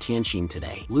with Yi Tianxin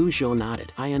today. Lu Zhou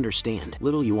nodded. I understand.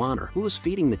 Little Yuaner, who was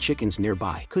feeding the chickens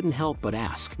nearby, couldn't help but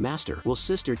ask, Master, will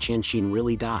Sister Tianxin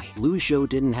really die? Lu Zhou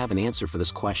didn't have an answer for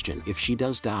this question. If she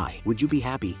does die, would you be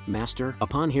happy, Master?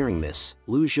 Upon hearing this,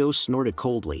 Lu Zhou snorted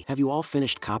coldly. Have you all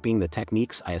finished copying the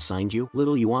techniques I assigned you?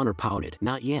 Little Yuaner pouted. shouted.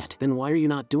 Not yet. Then why are you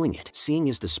not doing it? Seeing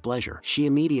his displeasure, she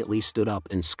immediately stood up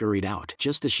and scurried out.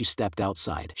 Just as she stepped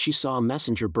outside, she saw a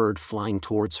messenger bird flying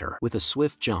towards her. With a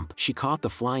swift jump, she caught the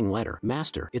flying letter.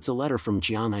 Master, it's a letter from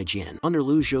Jian Jin. Under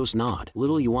Lu Zhou's nod,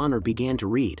 little Yuan began to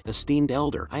read. Esteemed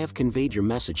elder, I have conveyed your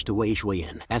message to Wei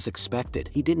Zhuoyan. As expected,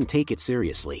 he didn't take it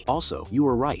seriously. Also, you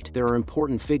were right. There are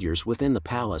important figures within the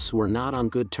palace who are not on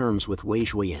good terms with Wei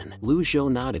Zhuoyan. Lu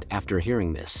Zhou nodded after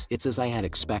hearing this. It's as I had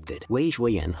expected. Wei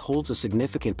Zhuoyan holds a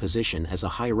significant position as a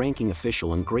high-ranking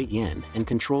official in Great Yan and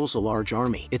controls a large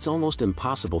army. It's almost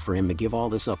impossible for him to give all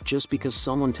this up just because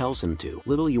someone tells him to.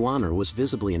 Little Yuan was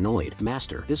visibly annoyed.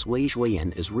 Master, this Wei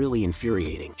Zhuoyan is really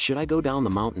infuriating. Should I go down the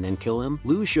mountain and kill him?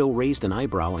 Lu Zhou raised an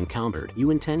eyebrow and countered.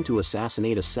 You intend to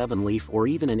assassinate a 7-leaf or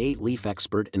even an 8-leaf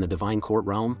expert in the divine court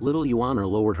realm? Little Yuan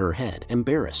lowered her head,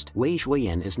 embarrassed. Wei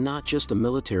Zhuoyan is not just a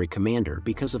military commander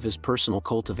because of his personal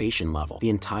cultivation level. The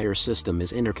entire system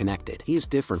is interconnected. He is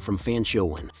different from Fan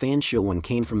Shouwen. Fan Shouwen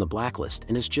came from the blacklist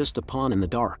and is just a pawn in the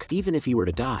dark. Even if he were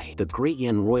to die, the Great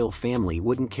Yan royal family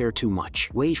wouldn't care too much.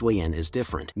 Wei Zhuoyan is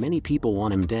different. Many people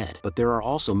want him dead, but there are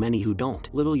also many who don't.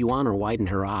 Little Yuan widened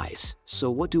her eyes. So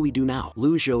what do we do now?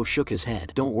 Lu Zhou shook his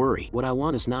head. Don't worry, what I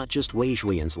want is not just Wei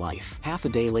Zhuoyan's life. Half a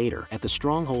day later, at the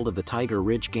stronghold of the Tiger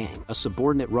Ridge gang, a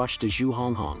subordinate rushed to Zhu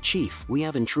Honghong. Chief, we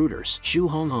have intruders. Zhu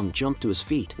Honghong jumped to his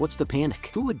feet. What's the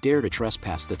panic? Who would dare to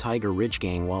trespass the Tiger Ridge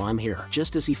gang while I'm here?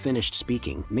 Just as he finished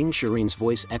speaking, Ming Shirin's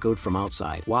voice echoed from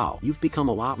outside. Wow, you've become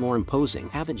a lot more imposing,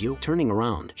 haven't you? Turning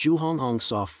around, Zhu Honghong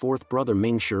saw fourth brother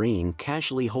Ming Shirin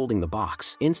casually holding the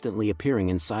box, instantly appearing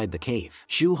inside the cave.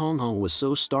 Zhu Honghong was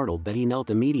so startled that he knelt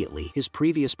immediately, his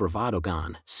previous bravado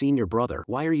gone. Senior brother,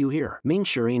 why are you here? Ming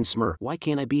Shirin smirked. Why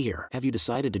can't I be here? Have you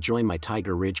decided to join my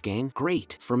Tiger Ridge gang?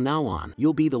 Great. From now on,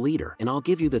 you'll be the leader, and I'll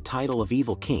give you the title of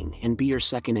Evil King and be your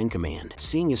second in command.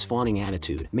 Seeing his fawning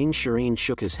attitude, Ming Shirin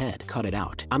shook his head. Cut it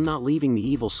out. I'm not leaving the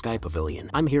Evil Sky Pavilion.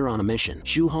 I'm here on a mission.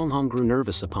 Zhu Honghong grew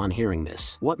nervous upon hearing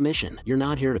this. What mission? You're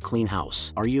not here to clean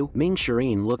house, are you? Ming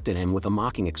Shirin looked at him with a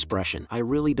mocking expression. I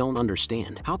really don't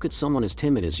understand. How could someone as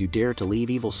timid as you dare to leave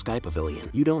Evil Sky Pavilion?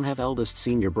 You don't have eldest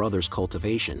senior brother's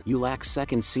cultivation, you lack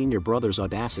second senior brother's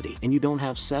audacity, and you don't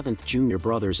have seventh junior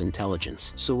brother's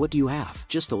intelligence. So what do you have?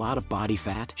 Just a lot of body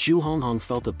fat? Zhu Honghong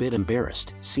felt a bit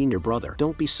embarrassed. Senior brother,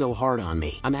 don't be so hard on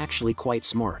me. I'm actually quite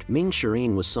smart. Ming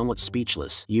Shirin was somewhat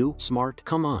speechless. You? Smart?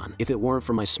 Come on. If it weren't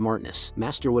for my smartness,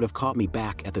 Master would have caught me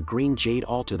back at the Green Jade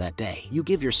altar that day. You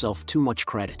give yourself too much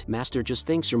credit. Master just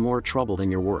thinks you're more trouble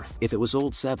than you're worth. If it was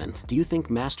old seventh, do you think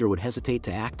Master would hesitate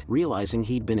to act? Realizing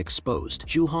he'd been exposed,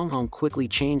 Zhu Honghong quickly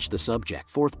changed the subject.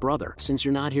 Fourth brother, since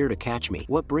you're not here to catch me,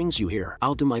 what brings you here?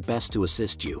 I'll do my best to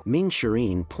assist you. Ming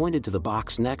Shirin pointed to the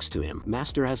box next to him.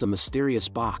 Master has a mysterious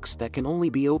box that can only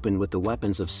be opened with the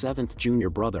weapons of 7th junior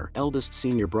brother, eldest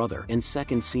senior brother, and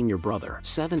 2nd senior brother.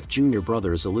 7th junior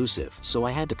brother is elusive, so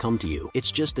I had to come to you.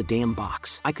 It's just a damn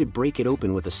box. I could break it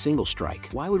open with a single strike.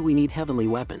 Why would we need heavenly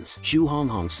weapons? Zhu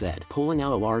Honghong said, pulling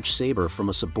out a large saber from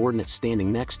a subordinate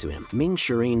standing next to him. Ming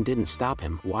Shirin didn't stop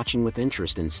him, watching with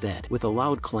interest instead. With a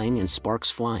loud clang and sparks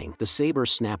flying, the saber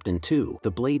snapped in two,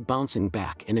 the blade bouncing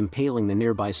back and impaling the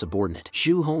nearby subordinate.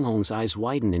 Zhu Honghong's eyes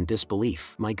widened in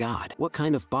disbelief. My god, what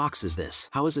kind of box is this?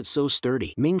 How is it so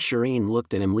sturdy? Ming Shirin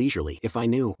looked at him leisurely. If I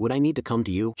knew, would I need to come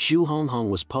to you? Zhu Honghong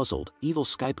was puzzled. Evil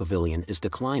Sky Pavilion is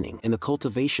declining, and the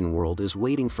cultivation world is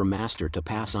waiting for Master to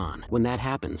pass on. When that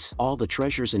happens, all the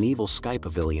treasures in Evil Sky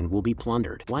Pavilion will be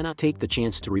plundered. Why not take the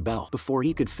chance to rebel? Before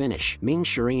he could finish, Ming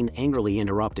Shirin angrily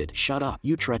interrupted. Shut up,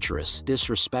 you treacherous,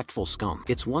 disrespectful scum.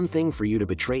 It's one thing for you to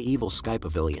betray Evil Sky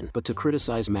Pavilion, but to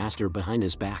criticize Master behind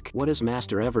his back. What has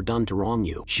Master ever done to wrong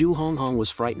you? Zhu Honghong was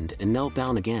frightened and knelt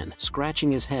down again,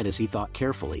 scratching his head as he thought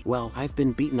carefully. Well, I've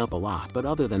been beaten up a lot, but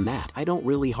other than that, I don't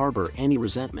really harbor any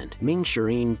resentment. Ming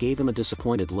Shirin gave him a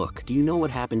disappointed look. Do you know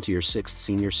what happened to your 6th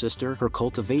senior sister? Her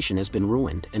cultivation has been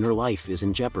ruined, and her life is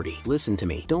in jeopardy. Listen to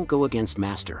me. Don't go against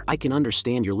Master. I can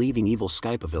understand you're leaving Evil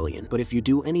Sky Pavilion, but if you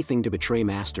do anything to betray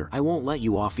Master, I won't let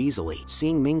you off easily.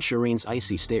 Seeing Ming Shirin's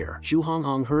icy stare, Zhu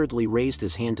Honghong hurriedly raised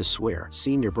his hand to swear.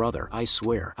 Senior brother, I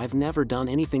swear, I've never done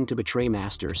anything to betray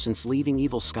Master since leaving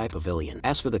Evil Sky Pavilion.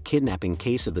 As for the kidnapping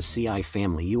case of the CI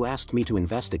family you asked me to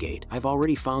investigate, I've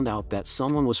already found out that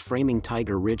someone was framing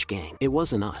Tiger Ridge gang. It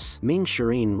wasn't us. Ming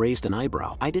Shirin raised an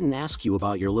eyebrow. I didn't ask you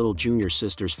about your little junior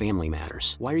sister's family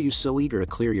matters. Why are you so eager to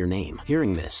clear your name?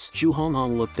 Hearing this, Zhu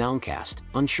Honghong looked downcast,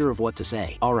 unsure of what to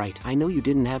say. Alright, I know you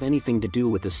didn't have anything to do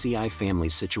with the CI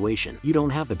family's situation. You don't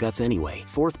have the guts anyway.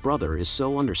 Fourth brother is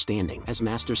so understanding. Has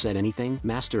Master said anything?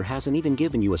 Master hasn't even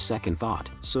given you a second thought,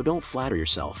 so don't flatter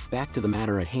yourself. Back to the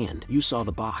matter at hand. You saw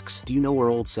the box. Do you know where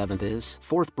old 7th is?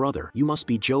 Fourth brother, you must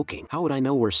be joking. How would I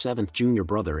know where 7th junior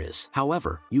brother is? is.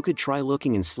 However, you could try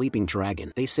looking in Sleeping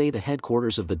Dragon. They say the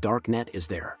headquarters of the Dark Net is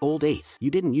there. Old Eighth,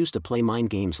 you didn't used to play mind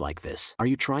games like this. Are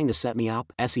you trying to set me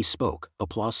up? As he spoke,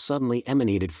 applause suddenly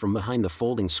emanated from behind the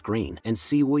folding screen, and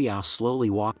Si Wuya slowly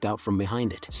walked out from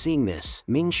behind it. Seeing this,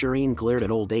 Ming Shireen glared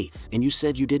at Old Eighth. And you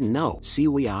said you didn't know? Si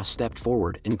Wuya stepped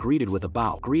forward and greeted with a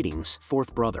bow. Greetings,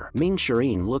 fourth brother. Ming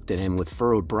Shireen looked at him with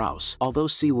furrowed brows. Although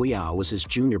Si Wuya was his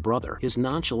junior brother, his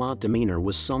nonchalant demeanor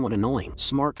was somewhat annoying.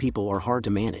 Smart people are hard to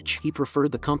manage. He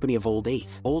preferred the company of Old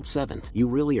Eighth. Old Seventh, you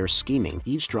really are scheming,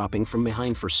 eavesdropping from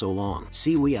behind for so long.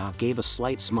 Si Wuya gave a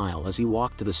slight smile as he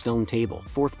walked to the stone table.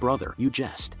 Fourth brother, you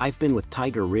jest. I've been with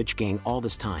Tiger Ridge Gang all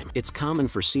this time. It's common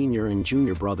for senior and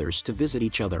junior brothers to visit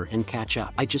each other and catch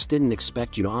up. I just didn't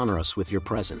expect you to honor us with your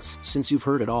presence. Since you've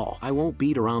heard it all, I won't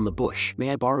beat around the bush.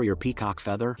 May I borrow your peacock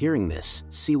feather? Hearing this,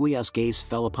 Si Wuya's gaze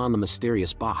fell upon the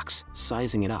mysterious box,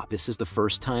 sizing it up. This is the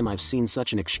first time I've seen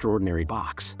such an extraordinary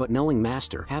box. But knowing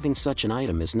Master, having such an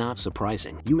item is not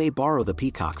surprising. You may borrow the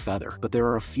peacock feather, but there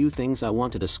are a few things I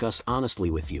want to discuss honestly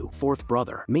with you. Fourth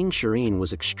brother. Ming Shireen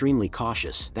was extremely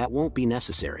cautious. That won't be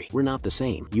necessary. We're not the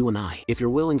same, you and I. If you're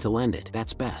willing to lend it,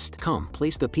 that's best. Come,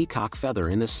 place the peacock feather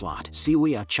in this slot. Si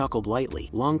Wuya chuckled lightly.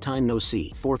 Long time no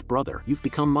see. Fourth brother, you've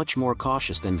become much more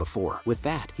cautious than before. With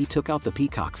that, he took out the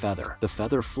peacock feather. The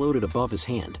feather floated above his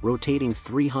hand, rotating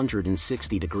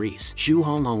 360 degrees. Zhu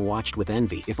Honghong watched with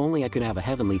envy. If only I could have a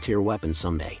heavenly tier weapon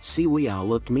someday. Si Wuya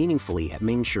looked meaningfully at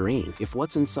Ming Shireen. If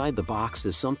what's inside the box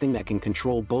is something that can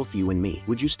control both you and me,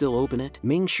 would you still open it?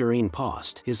 Ming Shireen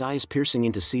paused, his eyes piercing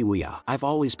into Si Wuya. I've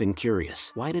always been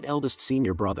curious. Why did eldest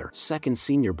senior brother, second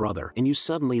senior brother, and you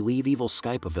suddenly leave Evil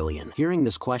Sky Pavilion? Hearing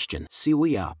this question, Si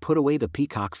Wuya put away the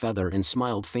peacock feather and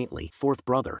smiled faintly. Fourth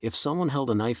brother, if someone held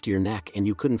a knife to your neck and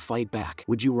you couldn't fight back,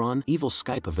 would you run? Evil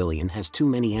Sky Pavilion has too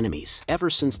many enemies. Ever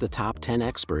since the top 10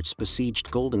 experts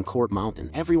besieged Golden Court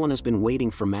Mountain, everyone has been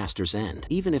waiting for Master's end.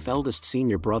 Even if eldest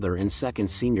senior brother and second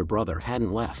senior brother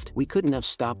hadn't left, we couldn't have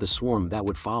stopped the swarm that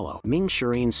would follow. Ming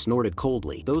Shireen snorted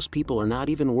coldly. Those people are not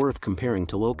even worth comparing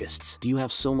to locusts. Do you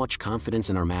have so much confidence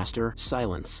in our master?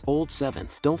 Silence. Old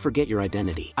Seventh, don't forget your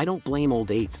identity. I don't blame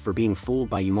Old Eighth for being fooled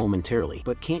by you momentarily,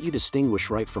 but can't you distinguish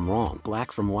right from wrong,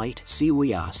 black from white? Si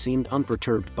Wuya seemed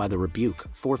unperturbed by the rebuke.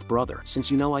 Fourth brother,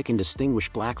 since you know I can distinguish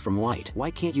black from white,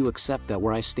 why can't you accept that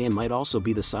where I stand might also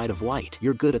be the side of white?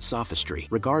 You're good at sophistry.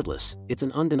 Regardless, it's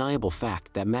an undeniable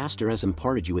fact that Master has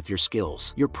imparted you with your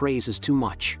skills. Your praise is too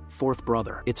much. Fourth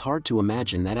brother, it's hard to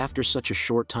imagine that after such a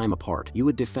short time apart, you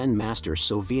would defend Master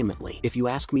so vehemently. If you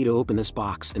ask me to open this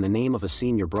box in the name of a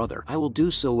senior brother, I will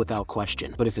do so without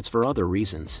question. But if it's for other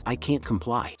reasons, I can't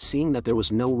comply. Seeing that there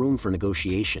was no room for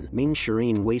negotiation, Ming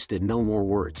Shireen wasted no more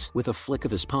words. With a flick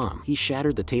of his palm, he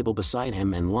shattered the table beside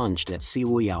him and lunged at Si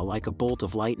Wuya like a bolt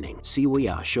of lightning. Si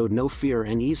Wuya showed no fear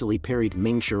and easily parried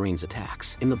Ming Shireen's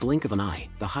attacks. In the blink of an eye,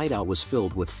 the hideout was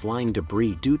filled with flying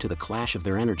debris due to the clash of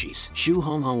their energies. Zhu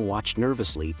Honghong watched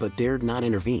nervously but dared not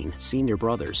intervene. Senior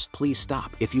brothers, please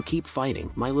stop. If you keep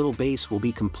fighting, my little base will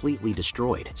be completely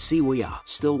destroyed. Si Wuya,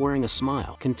 still wearing a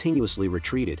smile, continuously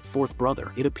retreated. Fourth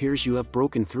brother, it appears you have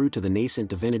broken through to the nascent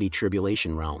divinity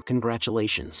tribulation realm.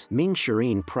 Congratulations. Ming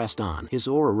Shireen pressed on, his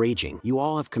aura raging. You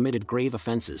all have committed grave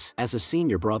offenses. As a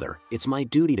senior brother, it's my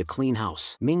duty to clean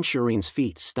house. Ming Shireen's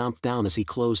feet stomped down as he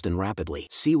closed in rapidly.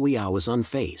 Si Wuya was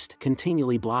unfazed,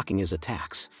 continually blocking his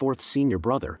attacks. Fourth senior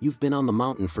brother, you've been on the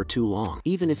mountain for too long.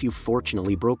 Even if you've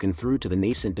fortunately broken through to the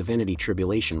nascent divinity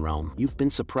tribulation realm, you've been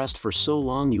suppressed for so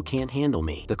long you can't handle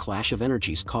me. The clash of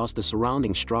energies caused the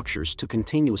surrounding structures to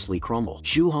continuously crumble.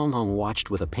 Zhu Honghong watched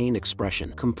with a pained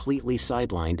expression, completely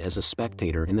sidelined as a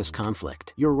spectator in this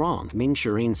conflict. You're wrong, Ming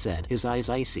Shireen said, his eyes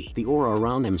icy. The aura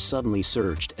around him suddenly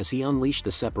surged as he unleashed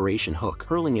the separation hook,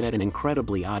 hurling it at an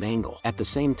incredibly odd angle. At the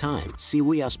same time, Si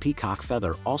Wuya's peacock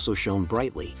feather also shone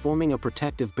brightly, forming a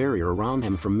protective barrier around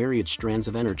him from myriad strands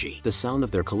of energy. The sound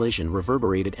of their collision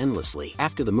reverberated endlessly.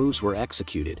 After the moves were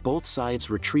executed, both sides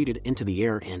retreated into the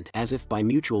air and, as if by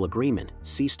mutual agreement,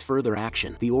 ceased further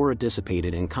action. The aura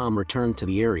dissipated and calm returned to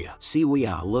the area. Si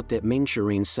Wuya looked at Ming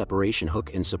Shireen's separation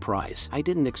hook in surprise. I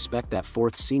didn't expect that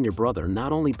fourth senior brother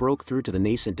not only broke through to the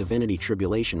nascent divinity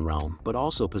tribulation realm, but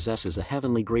also possesses a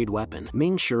heavenly grade weapon.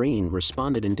 Ming Shireen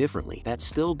responded indifferently. That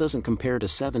still doesn't compare to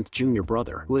seventh junior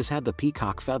brother, who has had the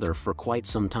peacock feather for quite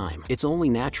some time. It's only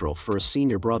natural for a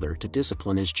senior brother to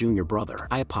discipline his junior brother.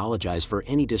 I apologize for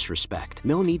any disrespect.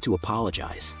 No need to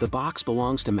apologize. The box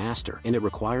belongs to Master, and it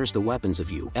requires the weapons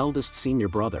of you, eldest senior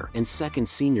brother, and second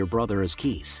senior brother as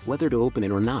keys. Whether to open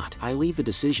it or not, I leave the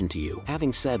decision to you.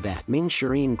 Having said that, Ming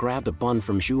Shireen grabbed a bun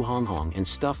from Zhu Honghong and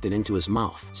stuffed it into his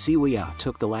mouth. Si Wuya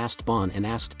took the last bun and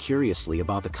asked curiously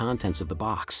about the contents of the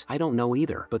box. I don't know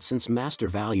either, but since Master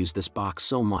values values this box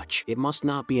so much. It must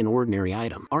not be an ordinary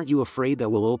item. Aren't you afraid that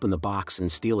we'll open the box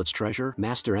and steal its treasure?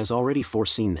 Master has already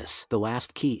foreseen this. The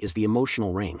last key is the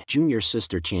emotional ring. Junior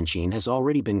sister Qianqin has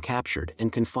already been captured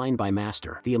and confined by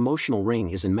Master. The emotional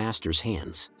ring is in Master's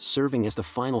hands, serving as the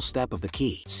final step of the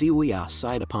key. Siwuya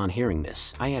sighed upon hearing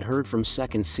this. I had heard from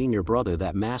second senior brother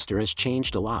that Master has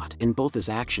changed a lot in both his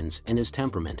actions and his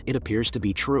temperament. It appears to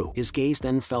be true. His gaze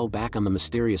then fell back on the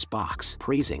mysterious box,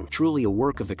 praising, truly a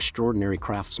work of extraordinary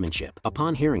craftsmanship.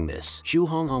 Upon hearing this, Zhu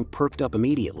Honghong perked up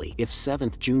immediately. If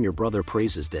seventh junior brother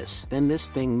praises this, then this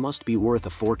thing must be worth a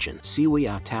fortune.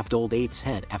 Siwuya tapped old Eight's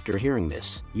head after hearing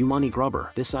this. You money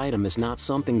grubber, this item is not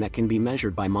something that can be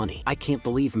measured by money. I can't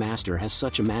believe Master has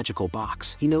such a magical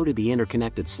box. He noted the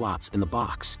interconnected slots in the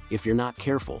box. If you're not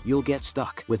careful, you'll get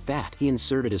stuck. With that, he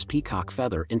inserted his peacock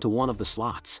feather into one of the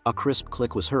slots. A crisp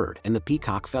click was heard, and the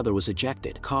peacock feather was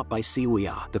ejected, caught by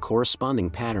Siwuya. The corresponding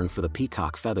pattern for the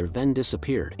peacock feather then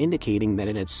disappeared, indicating that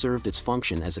it had served its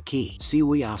function as a key.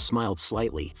 Siwuya smiled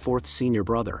slightly. Fourth senior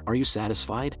brother, are you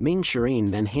satisfied? Ming Shirin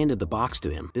then handed the box to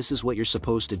him. This is what you're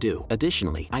supposed to do.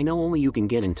 Additionally, I know only you can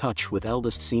get in touch with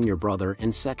eldest senior brother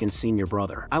and second senior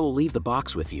brother. I will leave the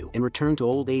box with you and return to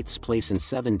old Eighth's place in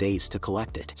 7 days to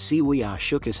collect it. Siwuya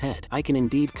shook his head. I can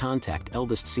indeed contact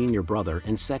eldest senior brother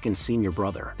and second senior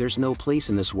brother. There's no place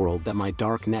in this world that my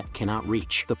dark net cannot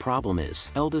reach. The problem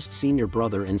is, eldest senior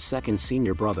brother and second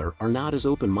senior brother are not as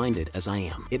open-minded as I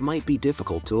am. It might be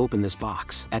difficult to open this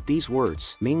box. At these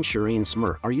words, Ming Shirin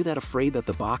smirked. Are you that afraid that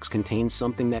the box contains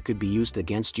something that could be used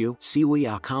against you?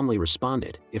 Siwuya calmly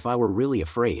responded. If I were really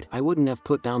afraid, I wouldn't have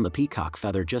put down the peacock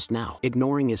feather just now.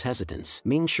 Ignoring his hesitance,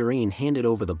 Ming Shirin handed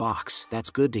over the box. That's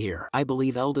good to hear. I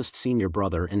believe eldest senior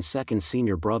brother and second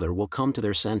senior brother will come to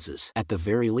their senses. At the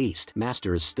very least,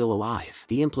 Master is still alive.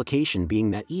 The implication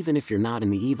being that even if you're not in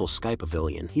the evil Sky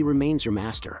Pavilion, he remains your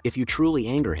master. If you truly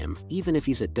anger him, even if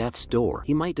he's at death's door,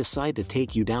 he might decide to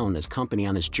take you down as company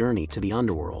on his journey to the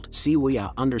underworld.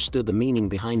 Siwuya understood the meaning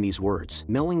behind these words.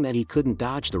 Knowing that he couldn't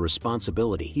dodge the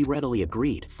responsibility, he readily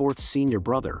agreed. Fourth senior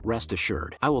brother, rest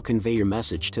assured, I will convey your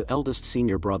message to eldest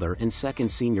senior brother and second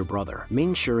senior brother.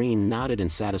 Ming Shirin nodded in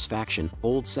satisfaction.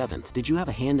 Old seventh, did you have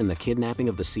a hand in the kidnapping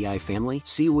of the CI family?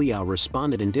 Siwuya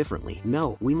responded indifferently.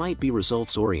 No, we might be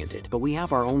results-oriented, but we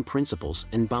have our own principles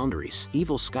and boundaries.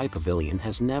 Evil Sky Pavilion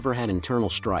has never had internal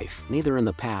strife, neither in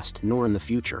the past nor in the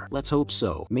future. Let's hope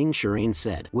so, Ming Shirin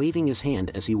said, waving his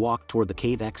hand as he walked toward the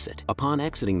cave exit. Upon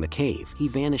exiting the cave, he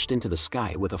vanished into the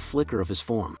sky with a flicker of his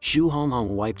form. Zhu Honghong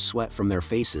wiped sweat from their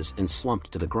faces and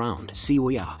slumped to the ground.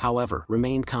 Siwuya, however,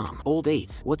 remained calm. Old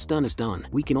Eighth, what's done is done.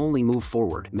 We can only move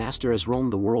forward. Master has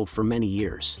roamed the world for many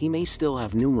years. He may still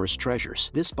have numerous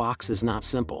treasures. This box is not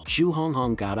simple. Zhu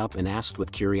Honghong got up and asked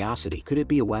with curiosity, could it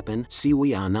be a weapon?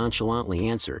 Siwuya nonchalantly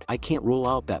answered, I can't rule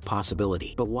out that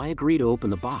possibility. But why agree to open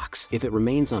the box? If it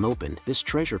remains unopened, this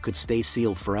treasure could stay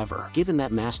sealed forever. Given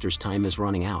that Master's time is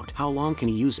running out, how long can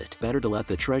he use it? Better to let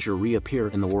the treasure reappear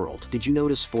in the world. Did you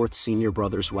notice fourth senior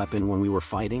brother's weapon when we were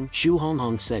fighting? Zhu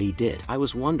Honghong said he did. I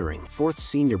was wondering. Fourth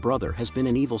senior brother has been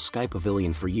in Evil Sky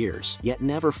Pavilion for years, yet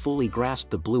never fully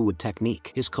grasped the blue wood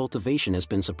technique. His cultivation has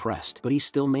been suppressed, but he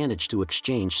still managed to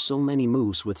exchange so many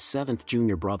moves with seventh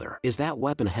junior brother. Is that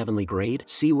weapon a heavenly grade?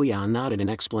 Siwuya nodded in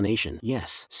explanation.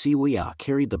 Yes. Siwuya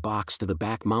carried the box to the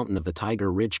back mountain of the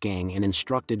Tiger Ridge gang and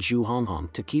instructed Zhu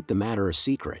Honghong to keep the matter a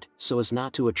secret, so as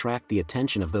not to attract the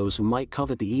attention of those who might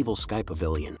covet the Evil Sky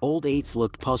Pavilion. Old Eighth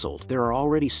looked puzzled. There are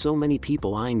already so many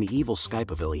people eyeing the Evil Sky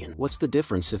Pavilion. What's the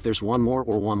difference if there's one more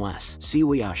or one less?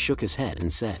 Siwuya shook his head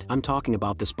and said, I'm talking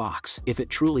about this box. If it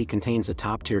truly contains a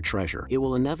top-tier treasure, it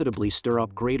will inevitably stir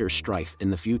up greater strife in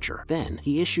the future. Then,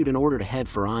 he issued an order to head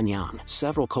for Anyan.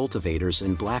 Several cultivators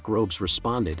in black robes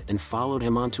responded and followed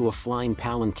him onto a flying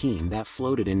palanquin that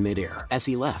floated in midair. As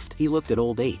he left, he looked at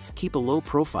Old Eighth. Keep a low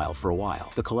profile for a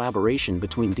while. The collaboration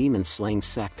between demon-slaying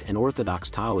sect and Orthodox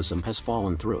Taoism has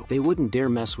fallen through. They wouldn't dare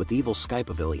mess with Evil Sky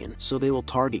Pavilion, so they will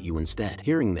target you instead.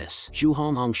 Hearing this, Zhu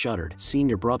Honghong shuddered.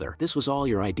 Senior brother, this was all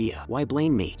your idea. Why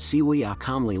blame me? Siwuya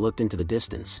calmly looked into the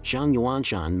distance. Zhang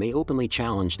Yuanshan may openly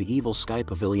challenge the Evil Sky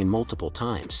Pavilion multiple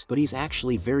times, but he's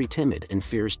actually very timid and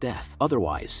fears death.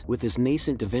 Otherwise, with his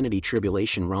nascent divinity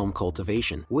tribulation realm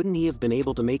cultivation, wouldn't he have been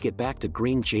able to make it back to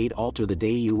Green Jade Altar the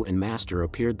day you and Master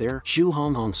appeared there? Zhu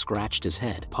Honghong scratched his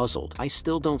head, puzzled. I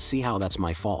still don't see how that's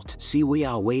my fault.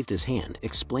 Siwuya waved his hand,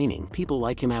 explaining, people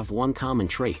like him have one common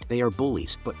trait. They are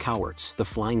bullies, but cowards. The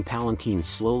flying palanquin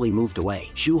slowly moved away.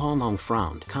 Zhu Honghong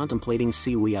frowned, contemplating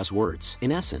Siwuya's words.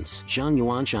 In essence, Zhang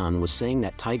Yuanshan was saying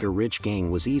that Tiger Ridge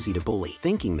gang was easy to bully.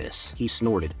 Thinking this, he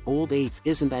snorted, Old Eighth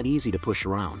isn't that easy to push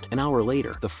around. An hour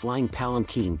later, the flying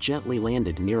palanquin gently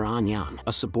landed near Anyan.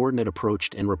 A subordinate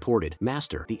approached and reported reported,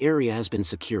 "Master, the area has been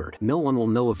secured. No one will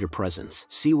know of your presence."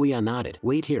 Siwuya nodded.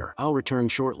 "Wait here, I'll return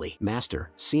shortly."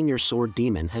 "Master, Senior Sword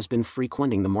Demon has been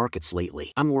frequenting the markets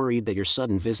lately. I'm worried that your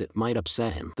sudden visit might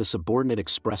upset him." The subordinate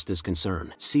expressed his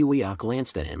concern. Siwuya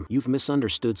glanced at him. "You've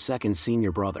misunderstood second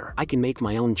senior brother. I can make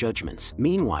my own judgments."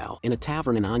 Meanwhile, in a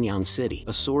tavern in Anyang City,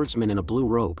 a swordsman in a blue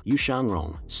robe, Yu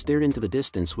Shangrong, stared into the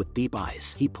distance with deep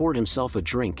eyes. He poured himself a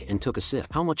drink and took a sip.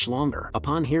 "How much longer?"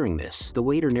 Upon hearing this, the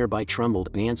waiter nearby trembled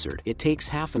and answered, "It takes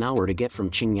half an hour to get from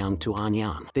Qingyang to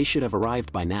Anyang. They should have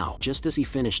arrived by now." Just as he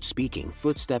finished speaking,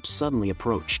 footsteps suddenly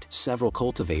approached. Several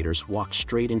cultivators walked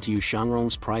straight into Yu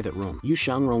Shangrong's private room. Yu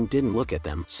Shangrong didn't look at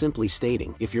them, simply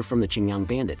stating, "If you're from the Qingyang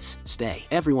bandits, stay.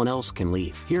 Everyone else can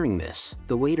leave." Hearing this,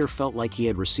 the waiter felt like he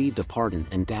had received a pardon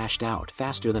and dashed out,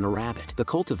 faster than a rabbit. The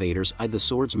cultivators eyed the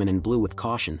swordsman in blue with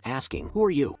caution, asking, "Who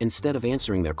are you?" Instead of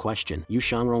answering their question, Yu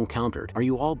Shangrong countered, "Are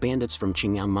you all bandits from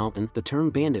Qingyang Mountain?" The term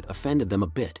bandit offended them a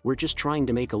bit. "We're just trying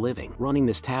to make a living. Running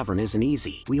this tavern isn't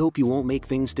easy. We hope you won't make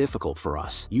things difficult for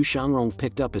us." Yu Shangrong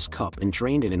picked up his cup and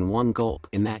drained it in one gulp.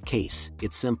 "In that case,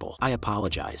 it's simple. I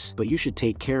apologize, but you should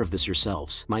take care of this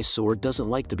yourselves. My sword doesn't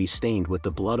like to be stained with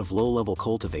the blood of low-level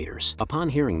cultivators." Upon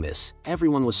hearing this,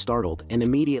 everyone was startled and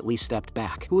immediately stepped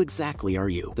back. "Who exactly are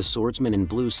you?" The swordsman in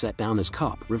blue set down his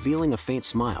cup, revealing a faint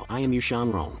smile. "I am Yu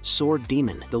Shangrong, Sword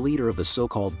Demon." The leader of the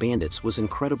so-called bandits was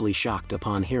incredibly shocked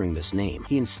upon hearing this name.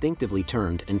 He instinctively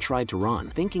turned and tried to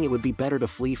run, thinking it would be better to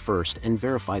flee first and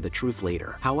verify the truth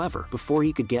later. However, before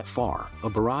he could get far, a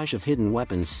barrage of hidden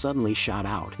weapons suddenly shot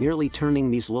out, nearly turning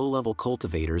these low-level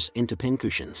cultivators into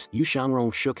pincushions. Yu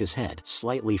Shangrong shook his head,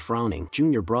 slightly frowning.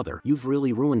 "Junior brother, you've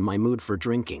really ruined my mood for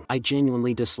drinking. I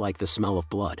genuinely dislike the smell of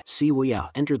blood." Siwuya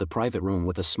entered the private room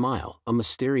with a smile, a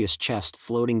mysterious chest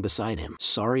floating beside him.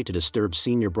 "Sorry to disturb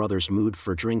senior brother's mood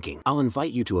for drinking. I'll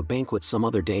invite you to a banquet some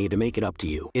other day to make it up to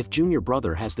you. If junior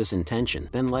brother has this intention,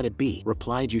 then let it be,"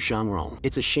 replied Yu Shangrong.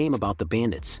 "It's a shame about the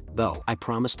bandits, though. I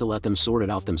promised to let them sort it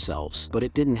out themselves, but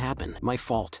it didn't happen. My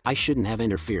fault. I shouldn't have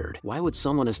interfered. Why would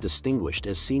someone as distinguished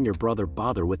as senior brother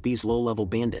bother with these low-level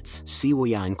bandits?"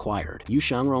 Siwuya inquired. Yu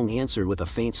Shangrong answered with a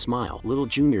faint smile. "Little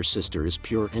junior sister is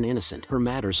pure and innocent. Her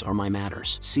matters are my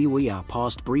matters." Siwuya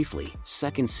paused briefly.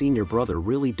 Second senior brother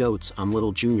really dotes on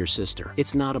little junior sister.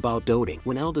 "It's not about doting.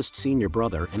 When eldest senior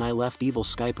brother and I left Evil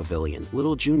Sky Pavilion,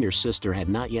 little junior sister had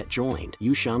not yet joined,"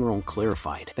 Yu Shangrong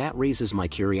clarified. "That raises my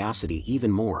curiosity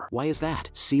even more." "Why is that?"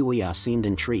 Siwuya seemed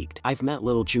intrigued. "I've met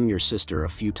little junior sister a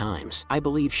few times. I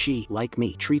believe she, like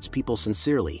me, treats people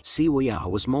sincerely." Siwuya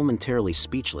was momentarily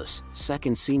speechless.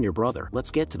 "Second senior brother,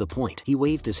 let's get to the point." He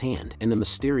waved his hand, and the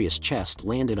mysterious chest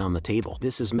landed on the table.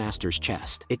 "This is Master's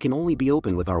chest. It can only be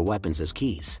opened with our weapons as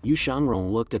keys." Yu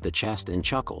Shangrong looked at the chest and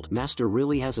chuckled. Master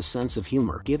really has a sense of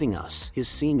humor, giving us, his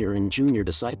senior and junior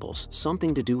disciples,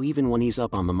 something to do even when he's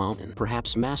up on the mountain.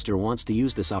 Perhaps Master wants to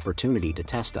use this opportunity to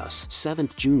test us.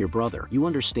 Seventh junior brother, you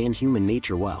understand human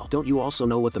nature well. Don't you also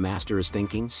know what the Master is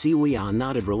thinking? Siwuya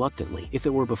nodded reluctantly. "If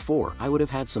it were before, I would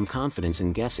have had some confidence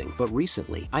in guessing, but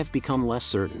recently, I've become less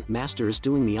certain. Master is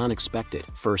doing the unexpected,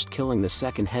 first killing the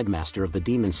second headmaster of the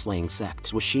demon-slaying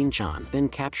sect, Shin-chan, then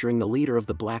capturing the leader of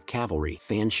the Black Cavalry,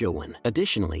 Fan Shouwen.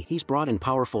 Additionally, he's brought in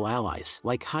powerful allies,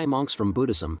 like high monks from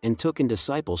Buddhism, and took in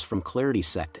disciples from Clarity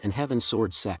Sect and Heaven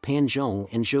Sword Sect, Pan Zhong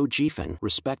and Zhou Jifeng,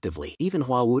 respectively. Even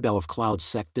Hua Wudao of Cloud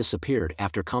Sect disappeared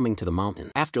after coming to the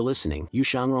mountain." After listening, Yu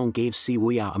Shangrong gave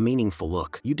Siwuya a meaningful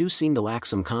look. "You do seem to lack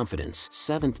some confidence,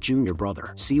 seventh junior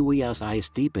brother." Siwuya's eyes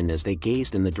deepened as they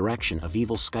gazed in the direction of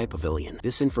Evil Sky Pavilion.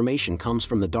 "This information comes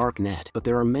from the dark net, but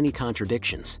there are many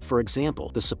contradictions. For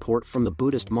example, the support from the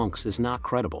Buddhist monks is not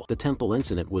credible. The temple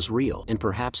incident was real, and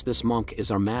perhaps this monk is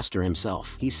our master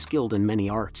himself. He's skilled in many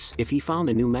arts. If he found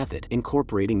a new method,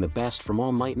 incorporating the best from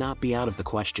all might not be out of the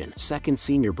question. Second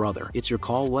senior brother, it's your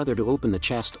call whether to open the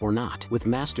chest or not. With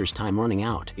Master's time running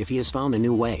out, if he has found a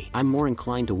new way, I'm more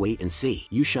inclined to wait and see."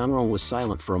 Yu Shangrong was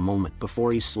silent for a moment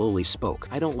before he slowly spoke.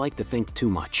 "I don't like to think too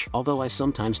much. Although I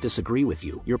sometimes disagree with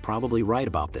you, you're probably right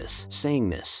about this." Saying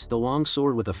this, the long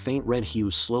sword with a faint red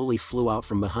hue slowly flew out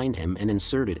from behind him and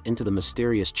inserted into the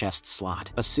mysterious chest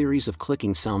slot. A series of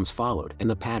clicking sounds followed, and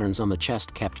the patterns on the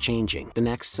chest kept changing. The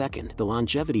next second, the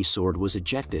longevity sword was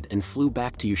ejected and flew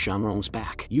back to Yu Shangrong's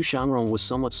back. Yu Shangrong was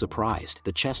somewhat surprised.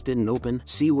 The chest didn't open.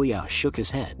 Siwuya shook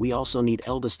his head. "We also need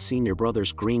eldest senior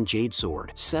brother's green jade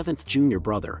sword. Seventh junior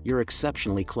brother, you're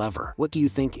exceptionally clever. What do you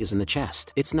think is in the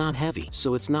chest? It's not heavy,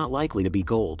 so it's not likely to be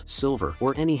gold, silver,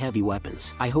 or any heavy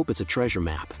weapons. I hope it's a treasure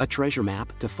map." "A treasure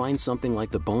map? To find something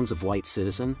like the bones of White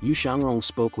Citizen?" Yu Shangrong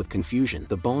spoke with confusion.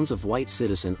 "The bones of White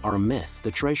Citizen are a myth.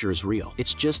 The treasure is real.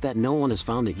 It's just that no one has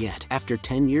found it yet. After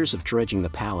 10 years of dredging the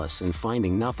palace and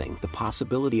finding nothing, the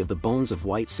possibility of the bones of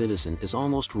White citizen is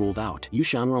almost ruled out. Yu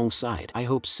Shanrong sighed. I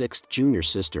hope 6th junior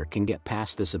sister can get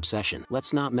past this obsession.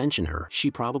 Let's not mention her.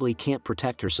 She probably can't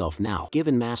protect herself now.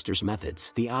 Given Master's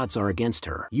methods, the odds are against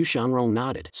her. Yu Shanrong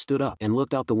nodded, stood up, and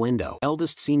looked out the window.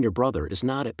 Eldest senior brother is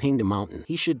not at Pingdom Mountain.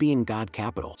 He should be in God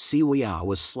Capital. Siwaya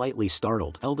was slightly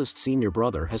startled. Eldest senior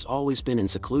brother has always been in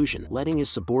seclusion, letting his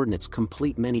subordinates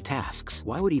complete many tasks.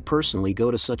 Why would he personally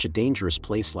go to such a dangerous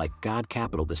place like God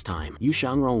Capital this time? Yu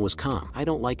Shanrong was calm. I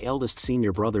don't like eldest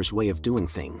senior brother's way of doing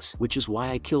things, which is why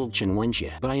I killed Chen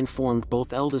Wenjie. But I informed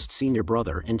both eldest senior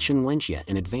brother and Chen Wenjie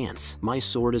in advance. My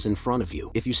sword is in front of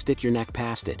you. If you stick your neck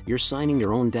past it, you're signing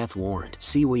your own death warrant.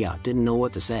 Siwaya didn't know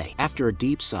what to say. After a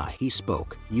deep sigh, he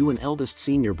spoke. You and eldest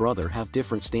senior brother have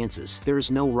different stances. There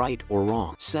is no right or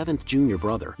wrong. 7th junior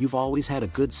brother, you've always had a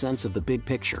good sense of the big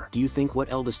picture. Do you think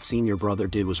what eldest senior brother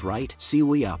did was right?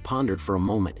 Siwaya pondered for a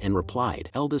moment and replied,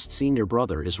 eldest senior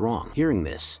brother is wrong. Hearing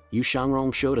this, Yu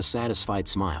Shanrong showed a satisfied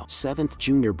smile. 7th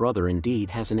junior brother indeed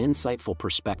has an insightful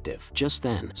perspective. Just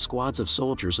then, squads of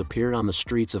soldiers appeared on the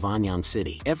streets of Anyang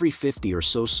City. Every 50 or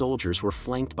so soldiers were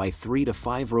flanked by 3 to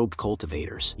 5 robed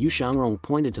cultivators. Yu Shanrong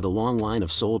pointed to the long line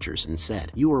of soldiers and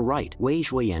said, you were right, Wei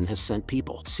Zhuoyan has sent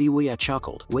people. Siwaya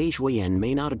chuckled. Wei Zhuoyan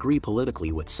may not agree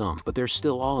politically with some, but they're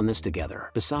still all in this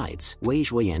together. Besides, Wei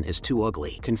Zhuoyan is too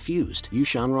ugly. Confused, Yu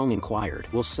Shanrong inquired,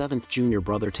 will 7th junior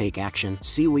brother take action?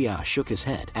 Siwaya shook his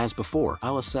head. As before,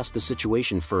 I'll assess the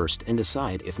situation first and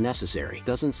decide if necessary.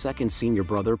 Doesn't 2nd senior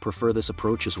brother prefer this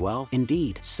approach as well?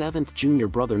 Indeed, 7th junior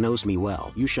brother knows me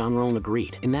well. Yu Shanrong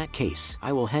agreed. In that case,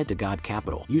 I will head to God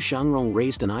Capital. Yu Shanrong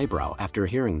raised an eyebrow after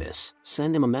hearing this.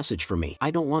 Send him a message for me.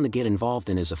 I don't want to get involved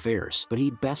in his affairs, but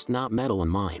he'd best not meddle in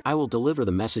mine. I will deliver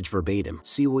the message verbatim,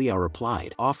 Siwaya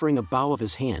replied, offering a bow of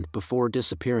his hand before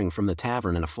disappearing from the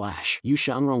tavern in a flash. Yu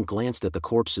Shanrong glanced at the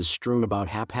corpses strewn about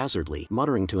haphazardly,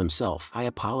 muttering to himself, I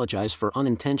apologize for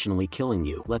unintentionally killing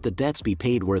you. Let the debts be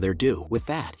paid where they're due. With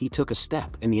that, he took a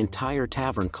step, and the entire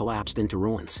tavern collapsed into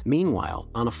ruins. Meanwhile,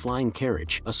 on a flying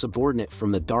carriage, a subordinate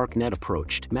from the dark net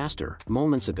approached. Master,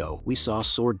 moments ago, we saw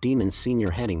Sword Demon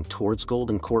Senior heading towards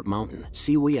Golden Court Mountain.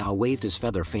 Siwaya waved his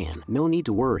feather fan. No need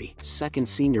to worry. 2nd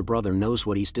senior brother knows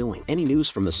what he's doing. Any news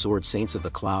from the Sword Saints of the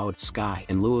Cloud, Sky,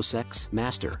 and Luosex?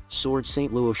 Master, Sword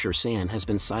Saint Luo Shursan has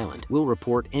been silent. We'll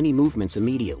report any movements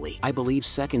immediately. I believe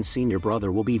 2nd senior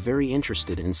brother will be very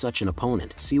interested in such an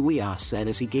opponent, Siwaya said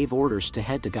as he gave orders to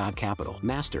head to God Capital.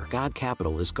 Master, God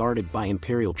Capital is guarded by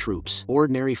Imperial troops.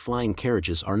 Ordinary flying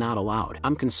carriages are not allowed.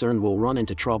 I'm concerned we'll run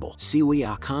into trouble.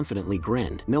 Siwaya confidently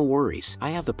grinned. No worries.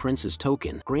 I have the prince's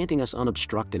token, granting us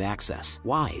unobstructed access.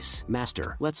 Wise.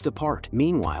 Master, let's depart.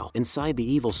 Meanwhile, inside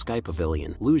the evil Sky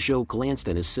Pavilion, Lu Zhou glanced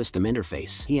at his system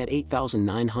interface. He had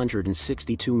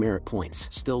 8,962 merit points,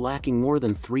 still lacking more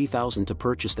than 3,000 to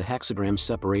purchase the hexagram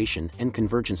separation and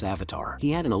convergence avatar.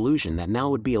 He had an illusion that now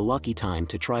would be a lucky time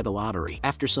to try the lottery.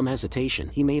 After some hesitation,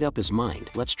 he made up his mind.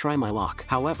 Let's try my luck.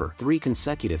 However, 3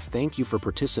 consecutive thank you for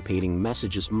participating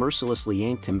messages mercilessly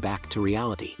yanked him back to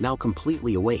reality. Now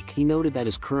completely awake, he noted that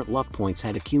his current luck points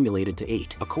had accumulated to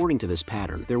 8. According to this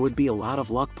pattern, there would be a lot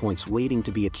of luck points waiting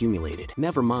to be accumulated.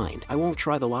 Never mind, I won't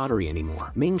try the lottery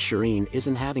anymore. Ming Shirin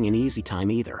isn't having an easy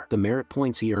time either. The merit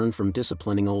points he earned from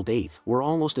disciplining Old 8th were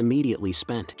almost immediately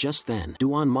spent. Just then,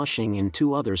 Duan Mushing and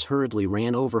 2 others hurriedly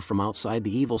ran over from outside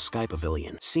the evil Sky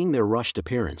Pavilion. Seeing their rushed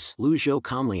appearance, Lu Zhou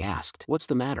calmly asked, what's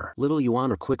the matter? Little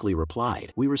Yuan quickly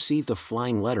replied, we received a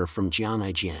flying letter from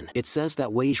Jianai Jian. It says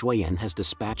that Wei Zhuoyan has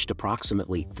dispatched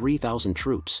approximately 3,000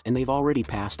 troops, and they've already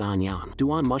passed Anyang.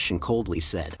 Duan Mushing coldly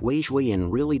said, Wei Zhuoyan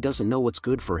really doesn't know what's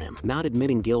good for him. Not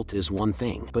admitting guilt is one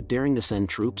thing, but daring to send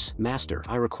troops? Master,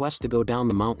 I request to go down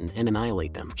the mountain and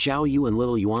annihilate them. Zhao Yu and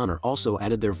Little Yuan also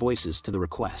added their voices to the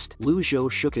request. Lu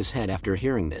Zhou shook his head after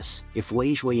hearing this. If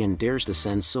Wei Zhuoyan dares to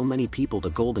send so many people to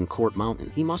Golden Court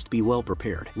Mountain, he must be well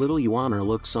prepared. Little Yuan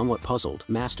looked somewhat puzzled.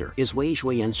 Master, is Wei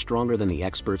Zhuoyan stronger than the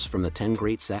experts from the 10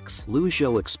 great sects? Lu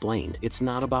Zhou explained, it's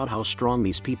not about how strong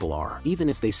these people are. Even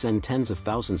if they send tens of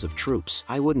thousands of troops,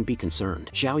 I wouldn't be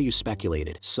concerned. Zhao Yu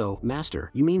speculated. So,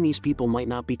 Master, you mean these people might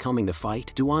not be coming to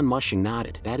fight? Duan Mushing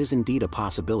nodded. That is indeed a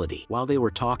possibility. While they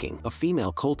were talking, a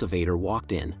female cultivator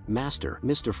walked in. Master,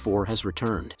 Mr. 4 has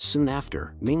returned. Soon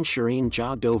after, Ming Shirin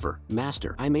jogged over.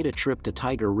 Master, I made a trip to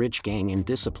Tiger Ridge Gang and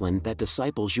disciplined that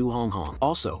disciple Zhu Honghong.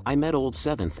 Also, I met Old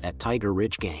 7th at Tiger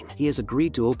Ridge Gang. He has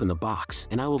agreed to open the box,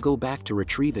 and I will go back to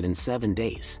retrieve it in 7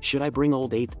 days. Should I bring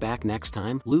Old 8th back next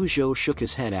time? Lu Zhou shook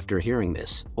his head after hearing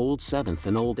this. Old 7th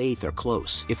and Old 8th are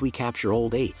close. If we capture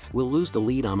Old 8th, we'll lose the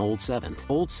lead on Old 7th.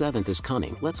 Old 7th is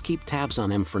cunning. Let's keep tabs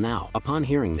on him for now. Upon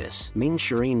hearing this, Ming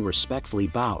Shirin respectfully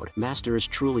bowed. Master is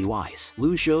truly wise.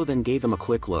 Lu Zhou then gave him a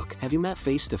quick look. Have you met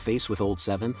face to face with Old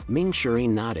 7th? Ming Shirin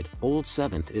nodded. Old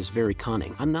Seventh is very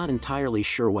cunning. I'm not entirely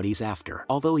sure what he's after.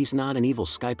 Although he's not an evil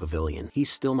sky pavilion,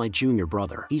 he's still my junior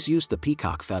brother. He's used the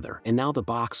peacock feather, and now the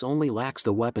box only lacks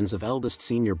the weapons of eldest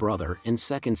senior brother and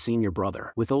second senior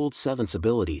brother. With Old Seventh's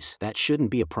abilities, that shouldn't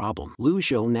be a problem. Lu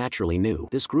Zhou naturally knew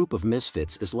this group of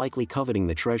misfits is likely coveting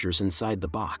the treasures inside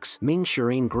the box. Ming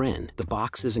Shirin grinned. The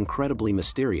box is incredibly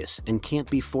mysterious and can't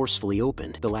be forcefully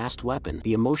opened. The last weapon,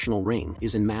 the emotional ring,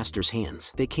 is in Master's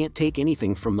hands. They can't take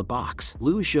anything from the box.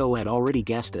 Lu Zhou had already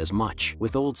guessed as much.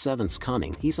 With Old Seventh's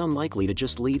cunning, he's unlikely to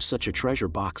just leave such a treasure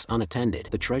box unattended.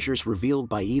 The treasures revealed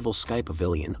by Evil Sky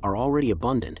Pavilion are already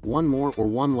abundant. One more or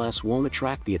one less won't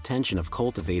attract the attention of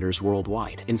cultivators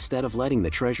worldwide. Instead of letting the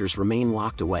treasures remain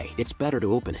locked away, it's better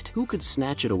to open it. Who could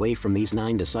snatch it away from these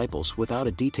 9 disciples without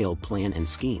a detailed plan and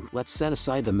scheme? Let's set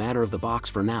aside the matter of the box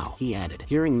for now, he added.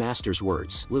 Hearing Master's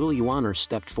words, little Yuaner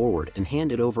stepped forward and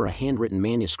handed over a handwritten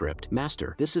manuscript.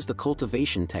 Master, this is the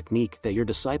cultivation technique that your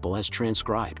disciple has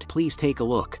transcribed. Please take a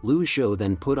look. Lu Zhou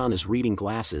then put on his reading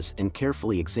glasses and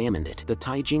carefully examined it. The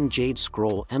Taijing Jade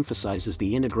Scroll emphasizes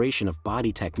the integration of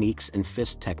body techniques and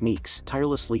fist techniques,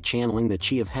 tirelessly channeling the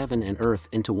chi of heaven and earth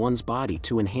into one's body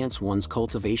to enhance one's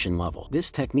cultivation level.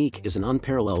 This technique is an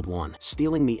unparalleled one,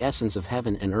 stealing the essence of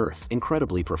heaven and earth,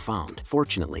 incredibly profound.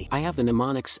 Fortunately, I have the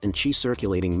mnemonics and chi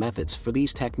circulating methods for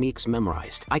these techniques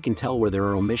memorized. I can tell where there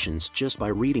are omissions just by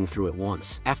reading through it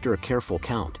once. After a careful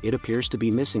count, it appears to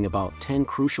be missing about 10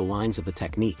 crucial lines of the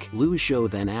technique. Lu Zhou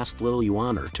then asked little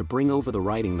Yuaner to bring over the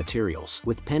writing materials.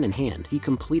 With pen in hand, he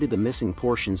completed the missing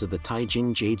portions of the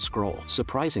Taijing Jade Scroll.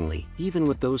 Surprisingly, even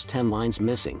with those 10 lines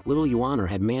missing, little Yuaner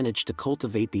had managed to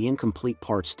cultivate the incomplete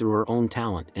parts through her own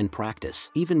talent and practice.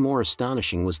 Even more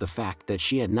astonishing was the fact that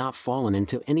she had not fallen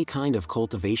into any kind of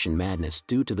cultivation madness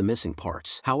due to the missing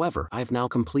parts. However, I've now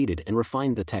completed and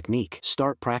refined the technique.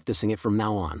 Start practicing it from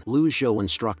now on, Lu Zhou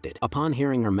instructed. Upon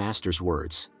hearing her master's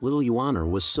words, little Yuaner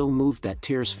was so moved that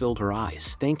tears filled her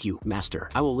eyes. Thank you, Master.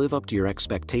 I will live up to your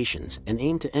expectations and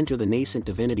aim to enter the nascent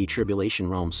divinity tribulation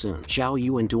realm soon. Zhao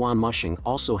Yu and Duan Mushing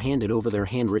also handed over their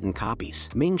handwritten copies.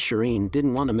 Ming Shirin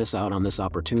didn't want to miss out on this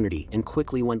opportunity and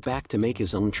quickly went back to make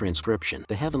his own transcription.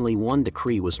 The Heavenly One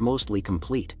decree was mostly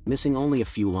complete, missing only a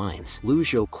few lines. Lu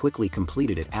Zhou quickly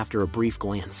completed it after a brief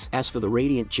glance. As for the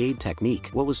Radiant Jade technique,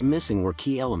 what was missing were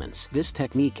key elements. This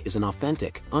technique is an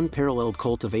authentic, unparalleled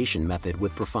cultivation method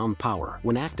with profound power.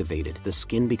 When activated, the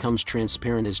skin becomes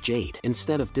transparent as jade.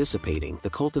 Instead of dissipating, the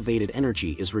cultivated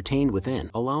energy is retained within,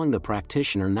 allowing the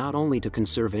practitioner not only to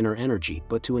conserve inner energy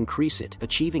but to increase it,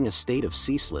 achieving a state of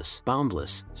ceaseless,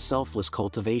 boundless, selfless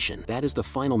cultivation. That is the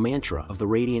final mantra of the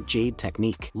Radiant Jade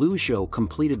technique. Lu Zhou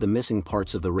completed the missing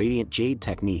parts of the Radiant Jade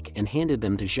technique and handed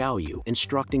them to Zhao Yu,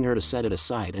 instructing her to set it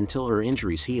aside until her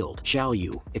injuries healed. Zhao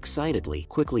Yu, excitedly,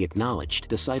 quickly acknowledged.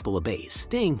 Disciple obeys.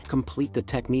 Ding! Complete the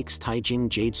technique's Taijing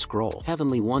Jade Scroll.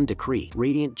 Heavenly One decree.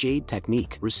 Radiant Jade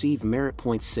technique. Receive merit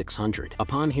points 600.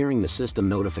 Upon hearing the system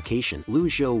notification, Lu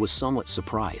Zhou was somewhat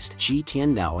surprised. Ji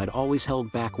Tiandao had always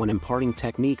held back when imparting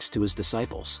techniques to his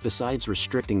disciples. Besides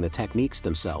restricting the techniques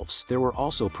themselves, there were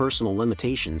also personal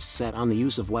limitations set on the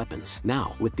use of weapons.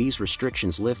 Now, with these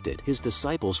restrictions lifted, his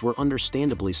disciples were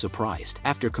understandably surprised.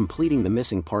 After completing the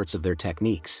missing parts of their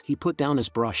techniques, he put down his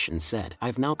brush and said,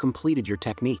 I've now completed your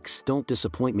techniques. Don't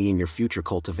disappoint me in your future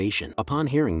cultivation. Upon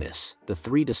hearing this, the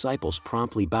 3 disciples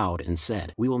promptly bowed and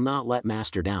said, we will not let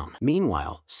Master down.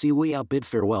 Meanwhile, Siwei bid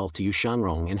farewell to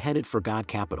Yushangrong and headed for God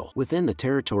Capital. Within the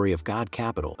territory of God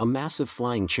Capital, a massive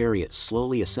flying chariot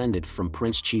slowly ascended from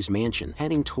Prince Chi's mansion,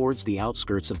 heading towards the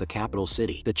outskirts of the capital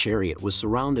city. The chariot was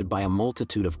surrounded by a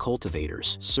multitude of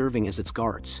cultivators, serving as its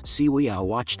guards. Siwei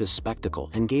watched this spectacle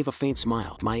and gave a faint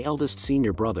smile. My eldest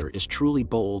senior brother is truly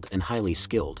bold and highly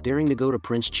skilled. Daring to go to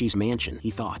Prince Chi's mansion,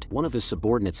 he thought. One of his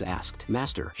subordinates asked,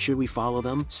 Master, should we follow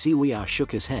them? Siwei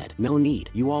shook his head. No need,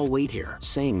 you all wait here.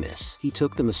 Saying this, he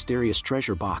took the mysterious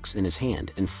treasure box in his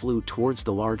hand and flew towards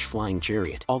the large flying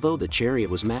chariot. Although the chariot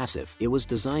was massive, it was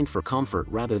designed for comfort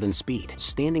rather than speed.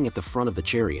 Standing at the front of the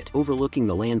chariot, overlooking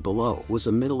the land below, was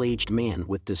a middle-aged man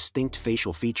with distinct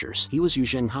facial features. He was Yu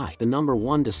Zhenghai, the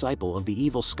 #1 disciple of the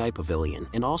Evil Sky Pavilion,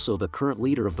 and also the current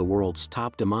leader of the world's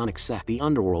top demonic sect, the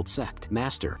Underworld sect.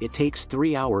 Master, it takes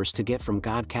 3 hours to get from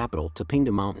God Capital to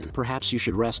Pingda Mountain. Perhaps you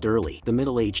should rest early. The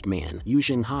middle-aged man, Yu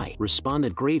Zhenghai,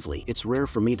 responded gravely. It's rare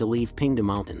for me to leave Pingda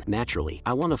Mountain. Naturally,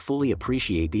 I want to fully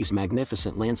appreciate these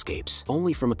magnificent landscapes.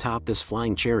 Only from atop this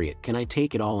flying chariot can I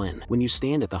take it all in. When you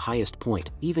stand at the highest point,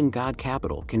 even God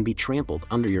Capital can be trampled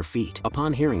under your feet.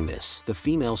 Upon hearing this, the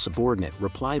female subordinate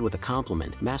replied with a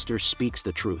compliment. Master speaks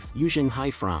the truth. Yu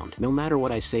Zhenghai frowned. No matter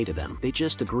what I say to them, they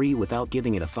just agree without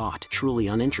giving it a thought. Truly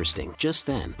uninteresting. Just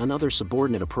then, another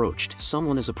subordinate approached.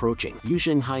 Someone is approaching. Yu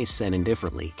Jinhai said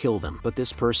indifferently, kill them. But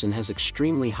this person has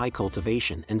extremely high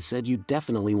cultivation and said you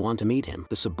definitely want to meet him,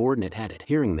 the subordinate added.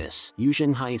 Hearing this,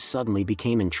 Jinhai suddenly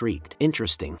became intrigued.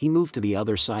 Interesting. He moved to the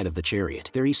other side of the chariot.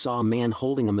 There he saw a man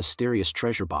holding a mysterious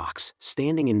treasure box,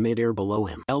 standing in midair below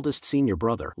him. Eldest senior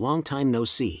brother, long time no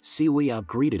see. Siwei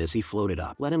greeted as he floated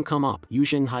up. Let him come up,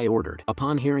 Jinhai ordered.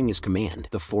 Upon hearing his command,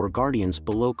 the 4 guardians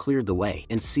below cleared the way,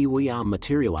 and Siwei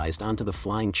materialized onto the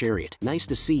flying chariot. Nice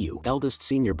to see you, eldest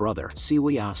senior brother,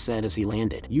 Siwei said as he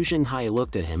landed. Jinhai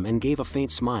looked at him and gave a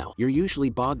faint smile. You're usually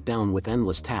bogged down with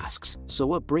endless tasks, so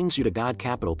what brings you to God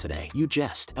Capital today? You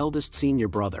jest, eldest senior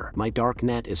brother. My dark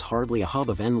net is hardly a hub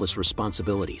of endless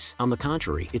responsibilities. On the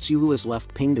contrary, it's you who has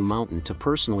left Pingdu Mountain to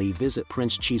personally visit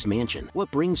Prince Chi's mansion.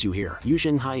 What brings you here?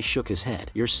 Jinhai shook his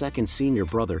head. Your second senior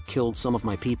brother killed some of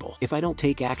my people. If I don't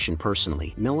take action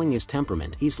personally, knowing his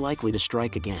temperament, he's likely to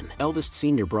strike again. Eldest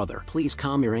senior brother, please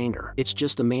calm your anger. It's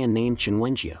just a man named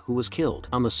Chinwenjia who was killed.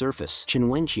 On the surface,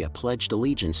 Chinwenjia pledged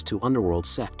allegiance to Underworld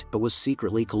sect, but was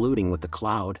secretly colluding with the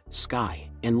Cloud, Sky,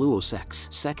 and Luo sects.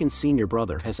 Second senior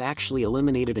brother has actually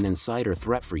eliminated an insider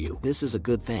threat for you. This is a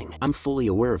good thing. I'm fully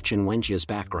aware of Chinwenjia's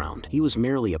background. He was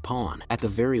merely a pawn. At the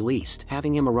very least,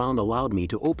 having him around allowed me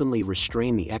to openly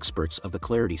restrain the experts of the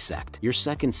Clarity sect. Your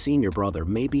second senior brother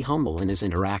may be humble in his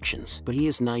interactions, but he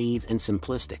is naive and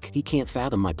simplistic. He can't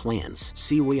fathom my plans.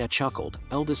 Siwei chuckled.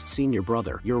 Eldest senior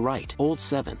brother, you're right. Old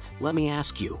seventh, let me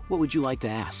ask you, what would you like to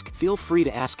ask? Feel free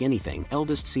to ask anything,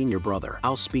 eldest senior brother.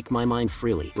 I'll speak my mind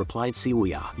freely, replied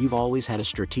Siwei. You've always had a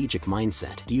strategic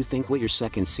mindset. Do you think what your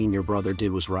second senior brother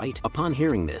did was right? Upon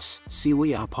hearing this,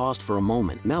 Siwei paused for a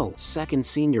moment. No, second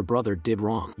senior brother did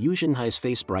wrong. Jinhai's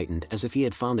face brightened as if he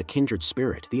had found a kindred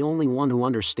spirit. The only one who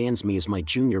understands me is my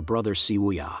junior brother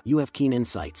Siwei. You have keen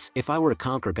insights. If I were to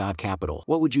conquer God Capital,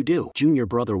 what would you do? Junior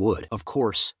brother would, of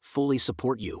course, fully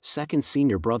support you. Second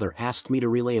senior brother asked me to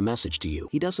relay a message to you.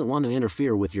 He doesn't want to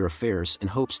interfere with your affairs and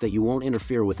hopes that you won't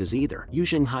interfere with his either.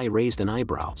 Jinhai raised an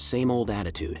eyebrow. Same old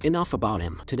attitude. Enough about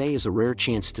him. Today is a rare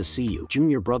chance to see you.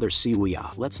 Junior brother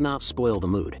Siwei, let's not spoil the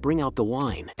mood. Bring out the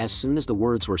wine. As soon as the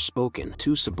words were spoken,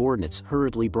 2 subordinates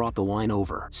hurriedly brought the wine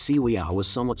over. Siwei was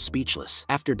somewhat speechless.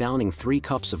 After downing 3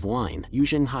 cups of wine,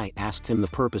 Jinhai asked him the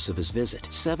purpose of his visit.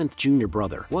 7th junior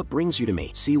brother, what brings you to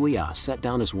me? Siwei set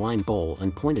down his wine bowl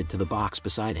and pointed to the box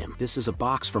beside him. This is a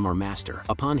box from our master.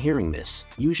 Upon hearing this,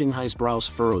 Jinhai's brows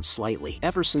furrowed slightly.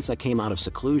 Ever since I came out of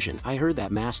seclusion, I heard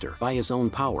that master, by his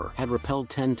own power, had repelled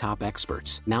 10 top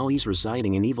experts. Now he's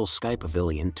residing in Evil Sky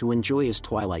Pavilion to enjoy his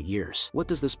twilight years. What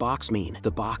does this box mean?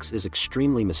 The box is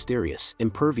extremely mysterious,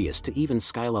 impervious to even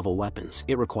sky-level weapons.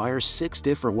 It requires 6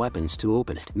 different weapons to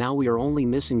open it. Now we are only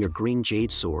missing your green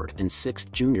jade sword and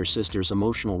 6th junior sister's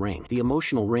emotional ring. The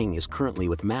emotional ring is currently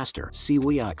with master,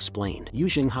 Siwei explained.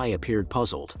 Jinhai appeared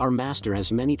puzzled. Our master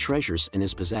has many treasures in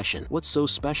his possession. What's so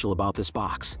special about this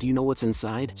box? Do you know what's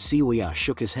inside? Siwei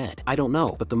shook his head. I don't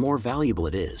know, but the more valuable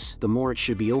it is, the more it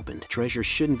should be opened. Treasures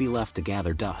shouldn't be left to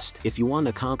gather dust. If you want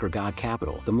to conquer God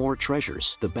Capital, the more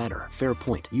treasures, the better. Fair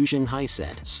point, Jinhai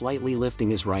said, slightly lifting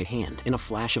his right hand. In a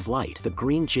flash of light, the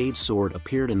green jade sword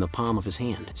appeared in the palm of his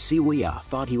hand. Siwei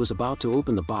thought he was about to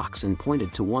open the box and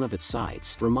pointed to one of its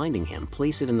sides, reminding him,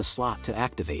 place it in the slot to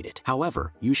activate it.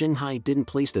 However, Jinhai didn't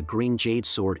place the green jade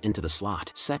sword into the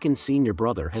slot. Second senior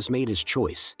brother has made his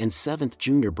choice, and 7th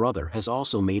junior brother has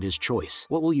also made his choice.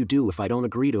 What will you do if I don't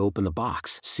agree to open the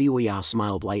box? Siwei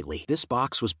smiled lightly. This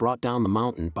box was brought down the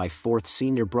mountain by 4th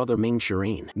senior brother Ming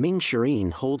Shireen. Ming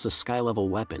Shireen holds a sky-level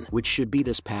weapon, which should be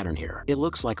this pattern here. It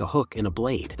looks like a hook and a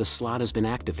blade. The slot has been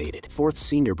activated. 4th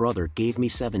senior brother gave me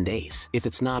 7 days. If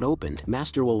it's not opened,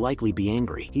 master will likely be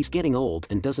angry. He's getting old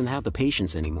and doesn't have the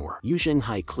patience anymore.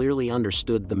 Jinhai clearly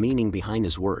understood the meaning behind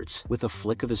his words. With a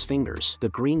flick of his fingers, the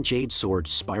green jade sword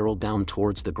spiraled down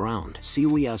towards the ground.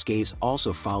 Siwei's gaze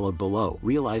also followed below,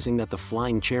 realizing that the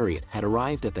flying chariot had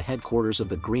arrived at the headquarters of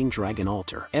the Green Dragon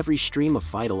Altar. Every stream of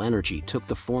vital energy took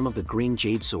the form of the green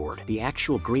jade sword. The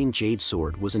actual green jade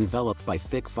sword was enveloped by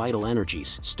thick vital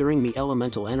energies, stirring the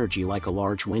elemental energy like a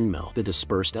large windmill. The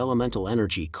dispersed elemental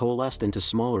energy coalesced into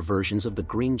smaller versions of the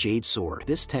green jade sword.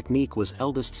 This technique was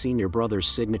eldest senior brother's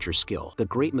signature skill, the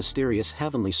Great Mysterious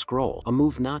Heavenly Scroll, a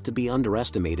move not to be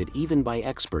underestimated even by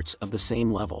experts of the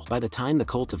same level. By the time the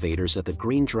cultivators at the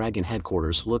Green Dragon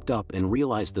headquarters looked up and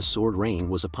realized the sword rain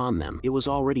was upon them, it was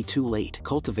already be too late.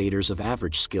 Cultivators of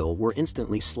average skill were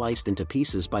instantly sliced into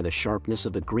pieces by the sharpness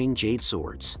of the green jade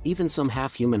swords. Even some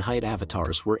half-human height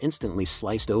avatars were instantly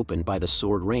sliced open by the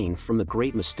sword rain from the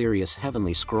great mysterious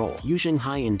heavenly scroll. Yu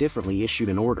Zhenghai indifferently issued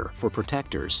an order for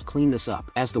protectors, clean this up.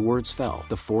 As the words fell,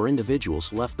 the 4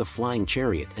 individuals left the flying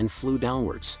chariot and flew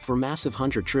downwards. For massive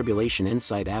 100 tribulation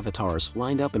insight avatars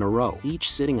lined up in a row, each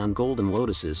sitting on golden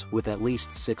lotuses with at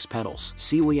least 6 petals.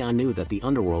 Siwuya knew that the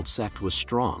underworld sect was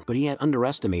strong, but he had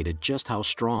underestimated just how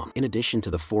strong. In addition to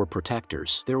the 4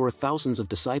 protectors, there were thousands of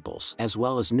disciples, as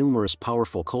well as numerous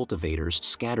powerful cultivators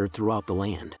scattered throughout the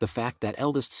land. The fact that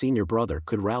eldest senior brother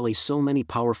could rally so many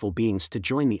powerful beings to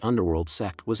join the underworld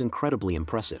sect was incredibly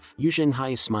impressive. Yu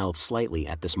Zhenghai smiled slightly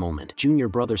at this moment. Junior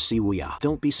brother Siwuya,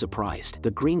 don't be surprised.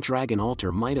 The Green Dragon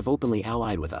Altar might have openly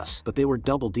allied with us, but they were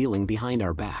double-dealing behind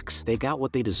our backs. They got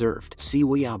what they deserved.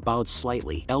 Siwuya bowed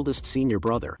slightly. Eldest senior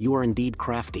brother, you are indeed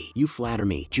crafty. You flatter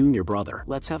me. Junior brother,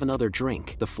 let's have another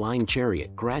drink. The flying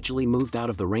chariot gradually moved out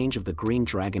of the range of the Green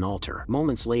Dragon Altar.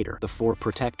 Moments later, the 4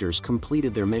 protectors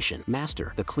completed their mission.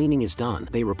 Master, the cleaning is done,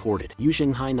 they reported. Yu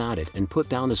Zhenghai nodded and put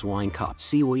down his wine cup.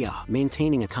 Siwuya,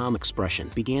 maintaining a calm expression,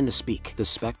 began to speak. The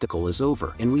spectacle is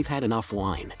over, and we've had enough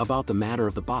wine. About the matter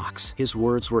of the box, his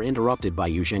words were interrupted by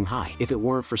Yu Zhenghai. If it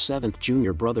weren't for 7th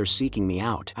junior brother seeking me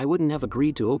out, I wouldn't have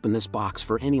agreed to open this box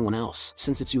for anyone else.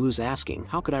 Since it's you who's asking,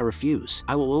 how could I refuse?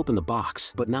 I will open the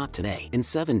box, but not today. In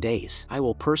 7 days, I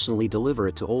will personally deliver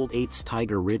it to old 8th's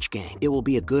Tiger Ridge gang. It will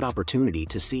be a good opportunity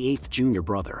to see 8th junior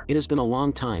brother. It has been a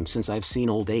long time since I've seen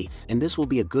old 8th, and this will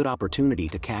be a good opportunity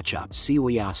to catch up.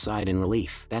 Siwuya sighed in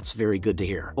relief. That's very good to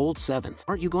hear. Old 7th,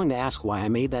 aren't you going to ask why I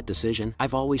made that decision?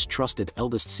 I've always trusted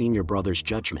eldest senior brother's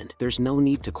judgment. There's no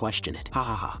need to question it. Ha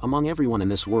ha ha. Among everyone in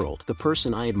this world, the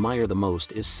person I admire the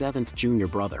most is 7th junior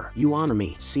brother. You honor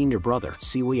me, senior brother,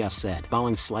 Siwuya said,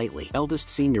 bowing slightly. Eldest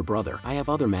senior brother, I have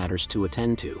other matters to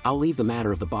attend to. I'll leave the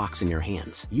matter of the box in your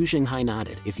hands. Yu Zhenghai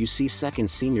nodded. If you see 2nd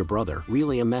senior brother,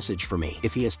 relay a message for me.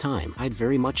 If he has time, I'd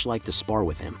very much like to spar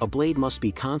with him. A blade must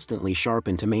be constantly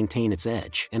sharpened to maintain its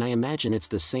edge, and I imagine it's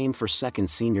the same for 2nd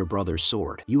senior brother's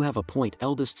sword. You have a point,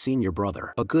 eldest senior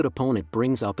brother. A good opponent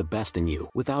brings out the best in you.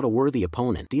 Without a worthy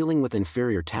opponent, dealing with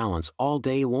inferior talents all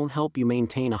day won't help you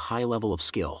maintain a high level of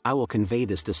skill. I will convey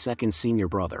this to 2nd senior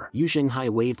brother. Yu Zhenghai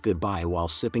waved goodbye while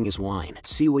sipping his wine.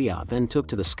 Siwuya then took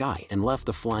to the sky and left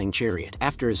the flying chariot.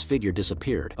 After his figure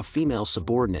disappeared, a female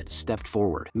subordinate stepped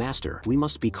forward. Master, we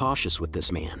must be cautious with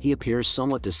this man. He appears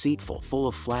somewhat deceitful, full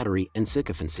of flattery and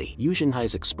sycophancy. Yu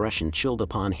Zhenghai's expression chilled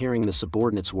upon hearing the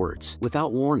subordinate's words.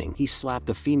 Without warning, he slapped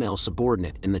the female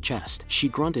subordinate in the chest. She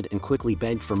grunted and quickly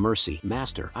begged for mercy.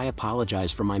 Master, I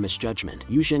apologize for my misjudgment.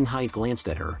 Yu Zhenghai glanced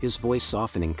at her, his voice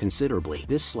softening considerably.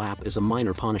 This slap is a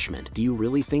minor punishment. Do you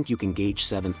really think you can gauge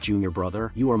 7th junior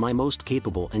brother? You are my most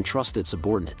capable and trusted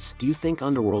subordinates. Do you think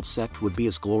Underworld Sect would be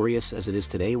as glorious as it is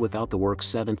today without the work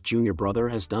 7th junior brother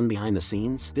has done behind the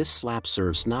scenes? This slap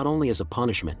serves not only as a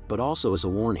punishment, but also as a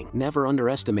warning. Never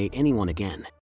underestimate anyone again.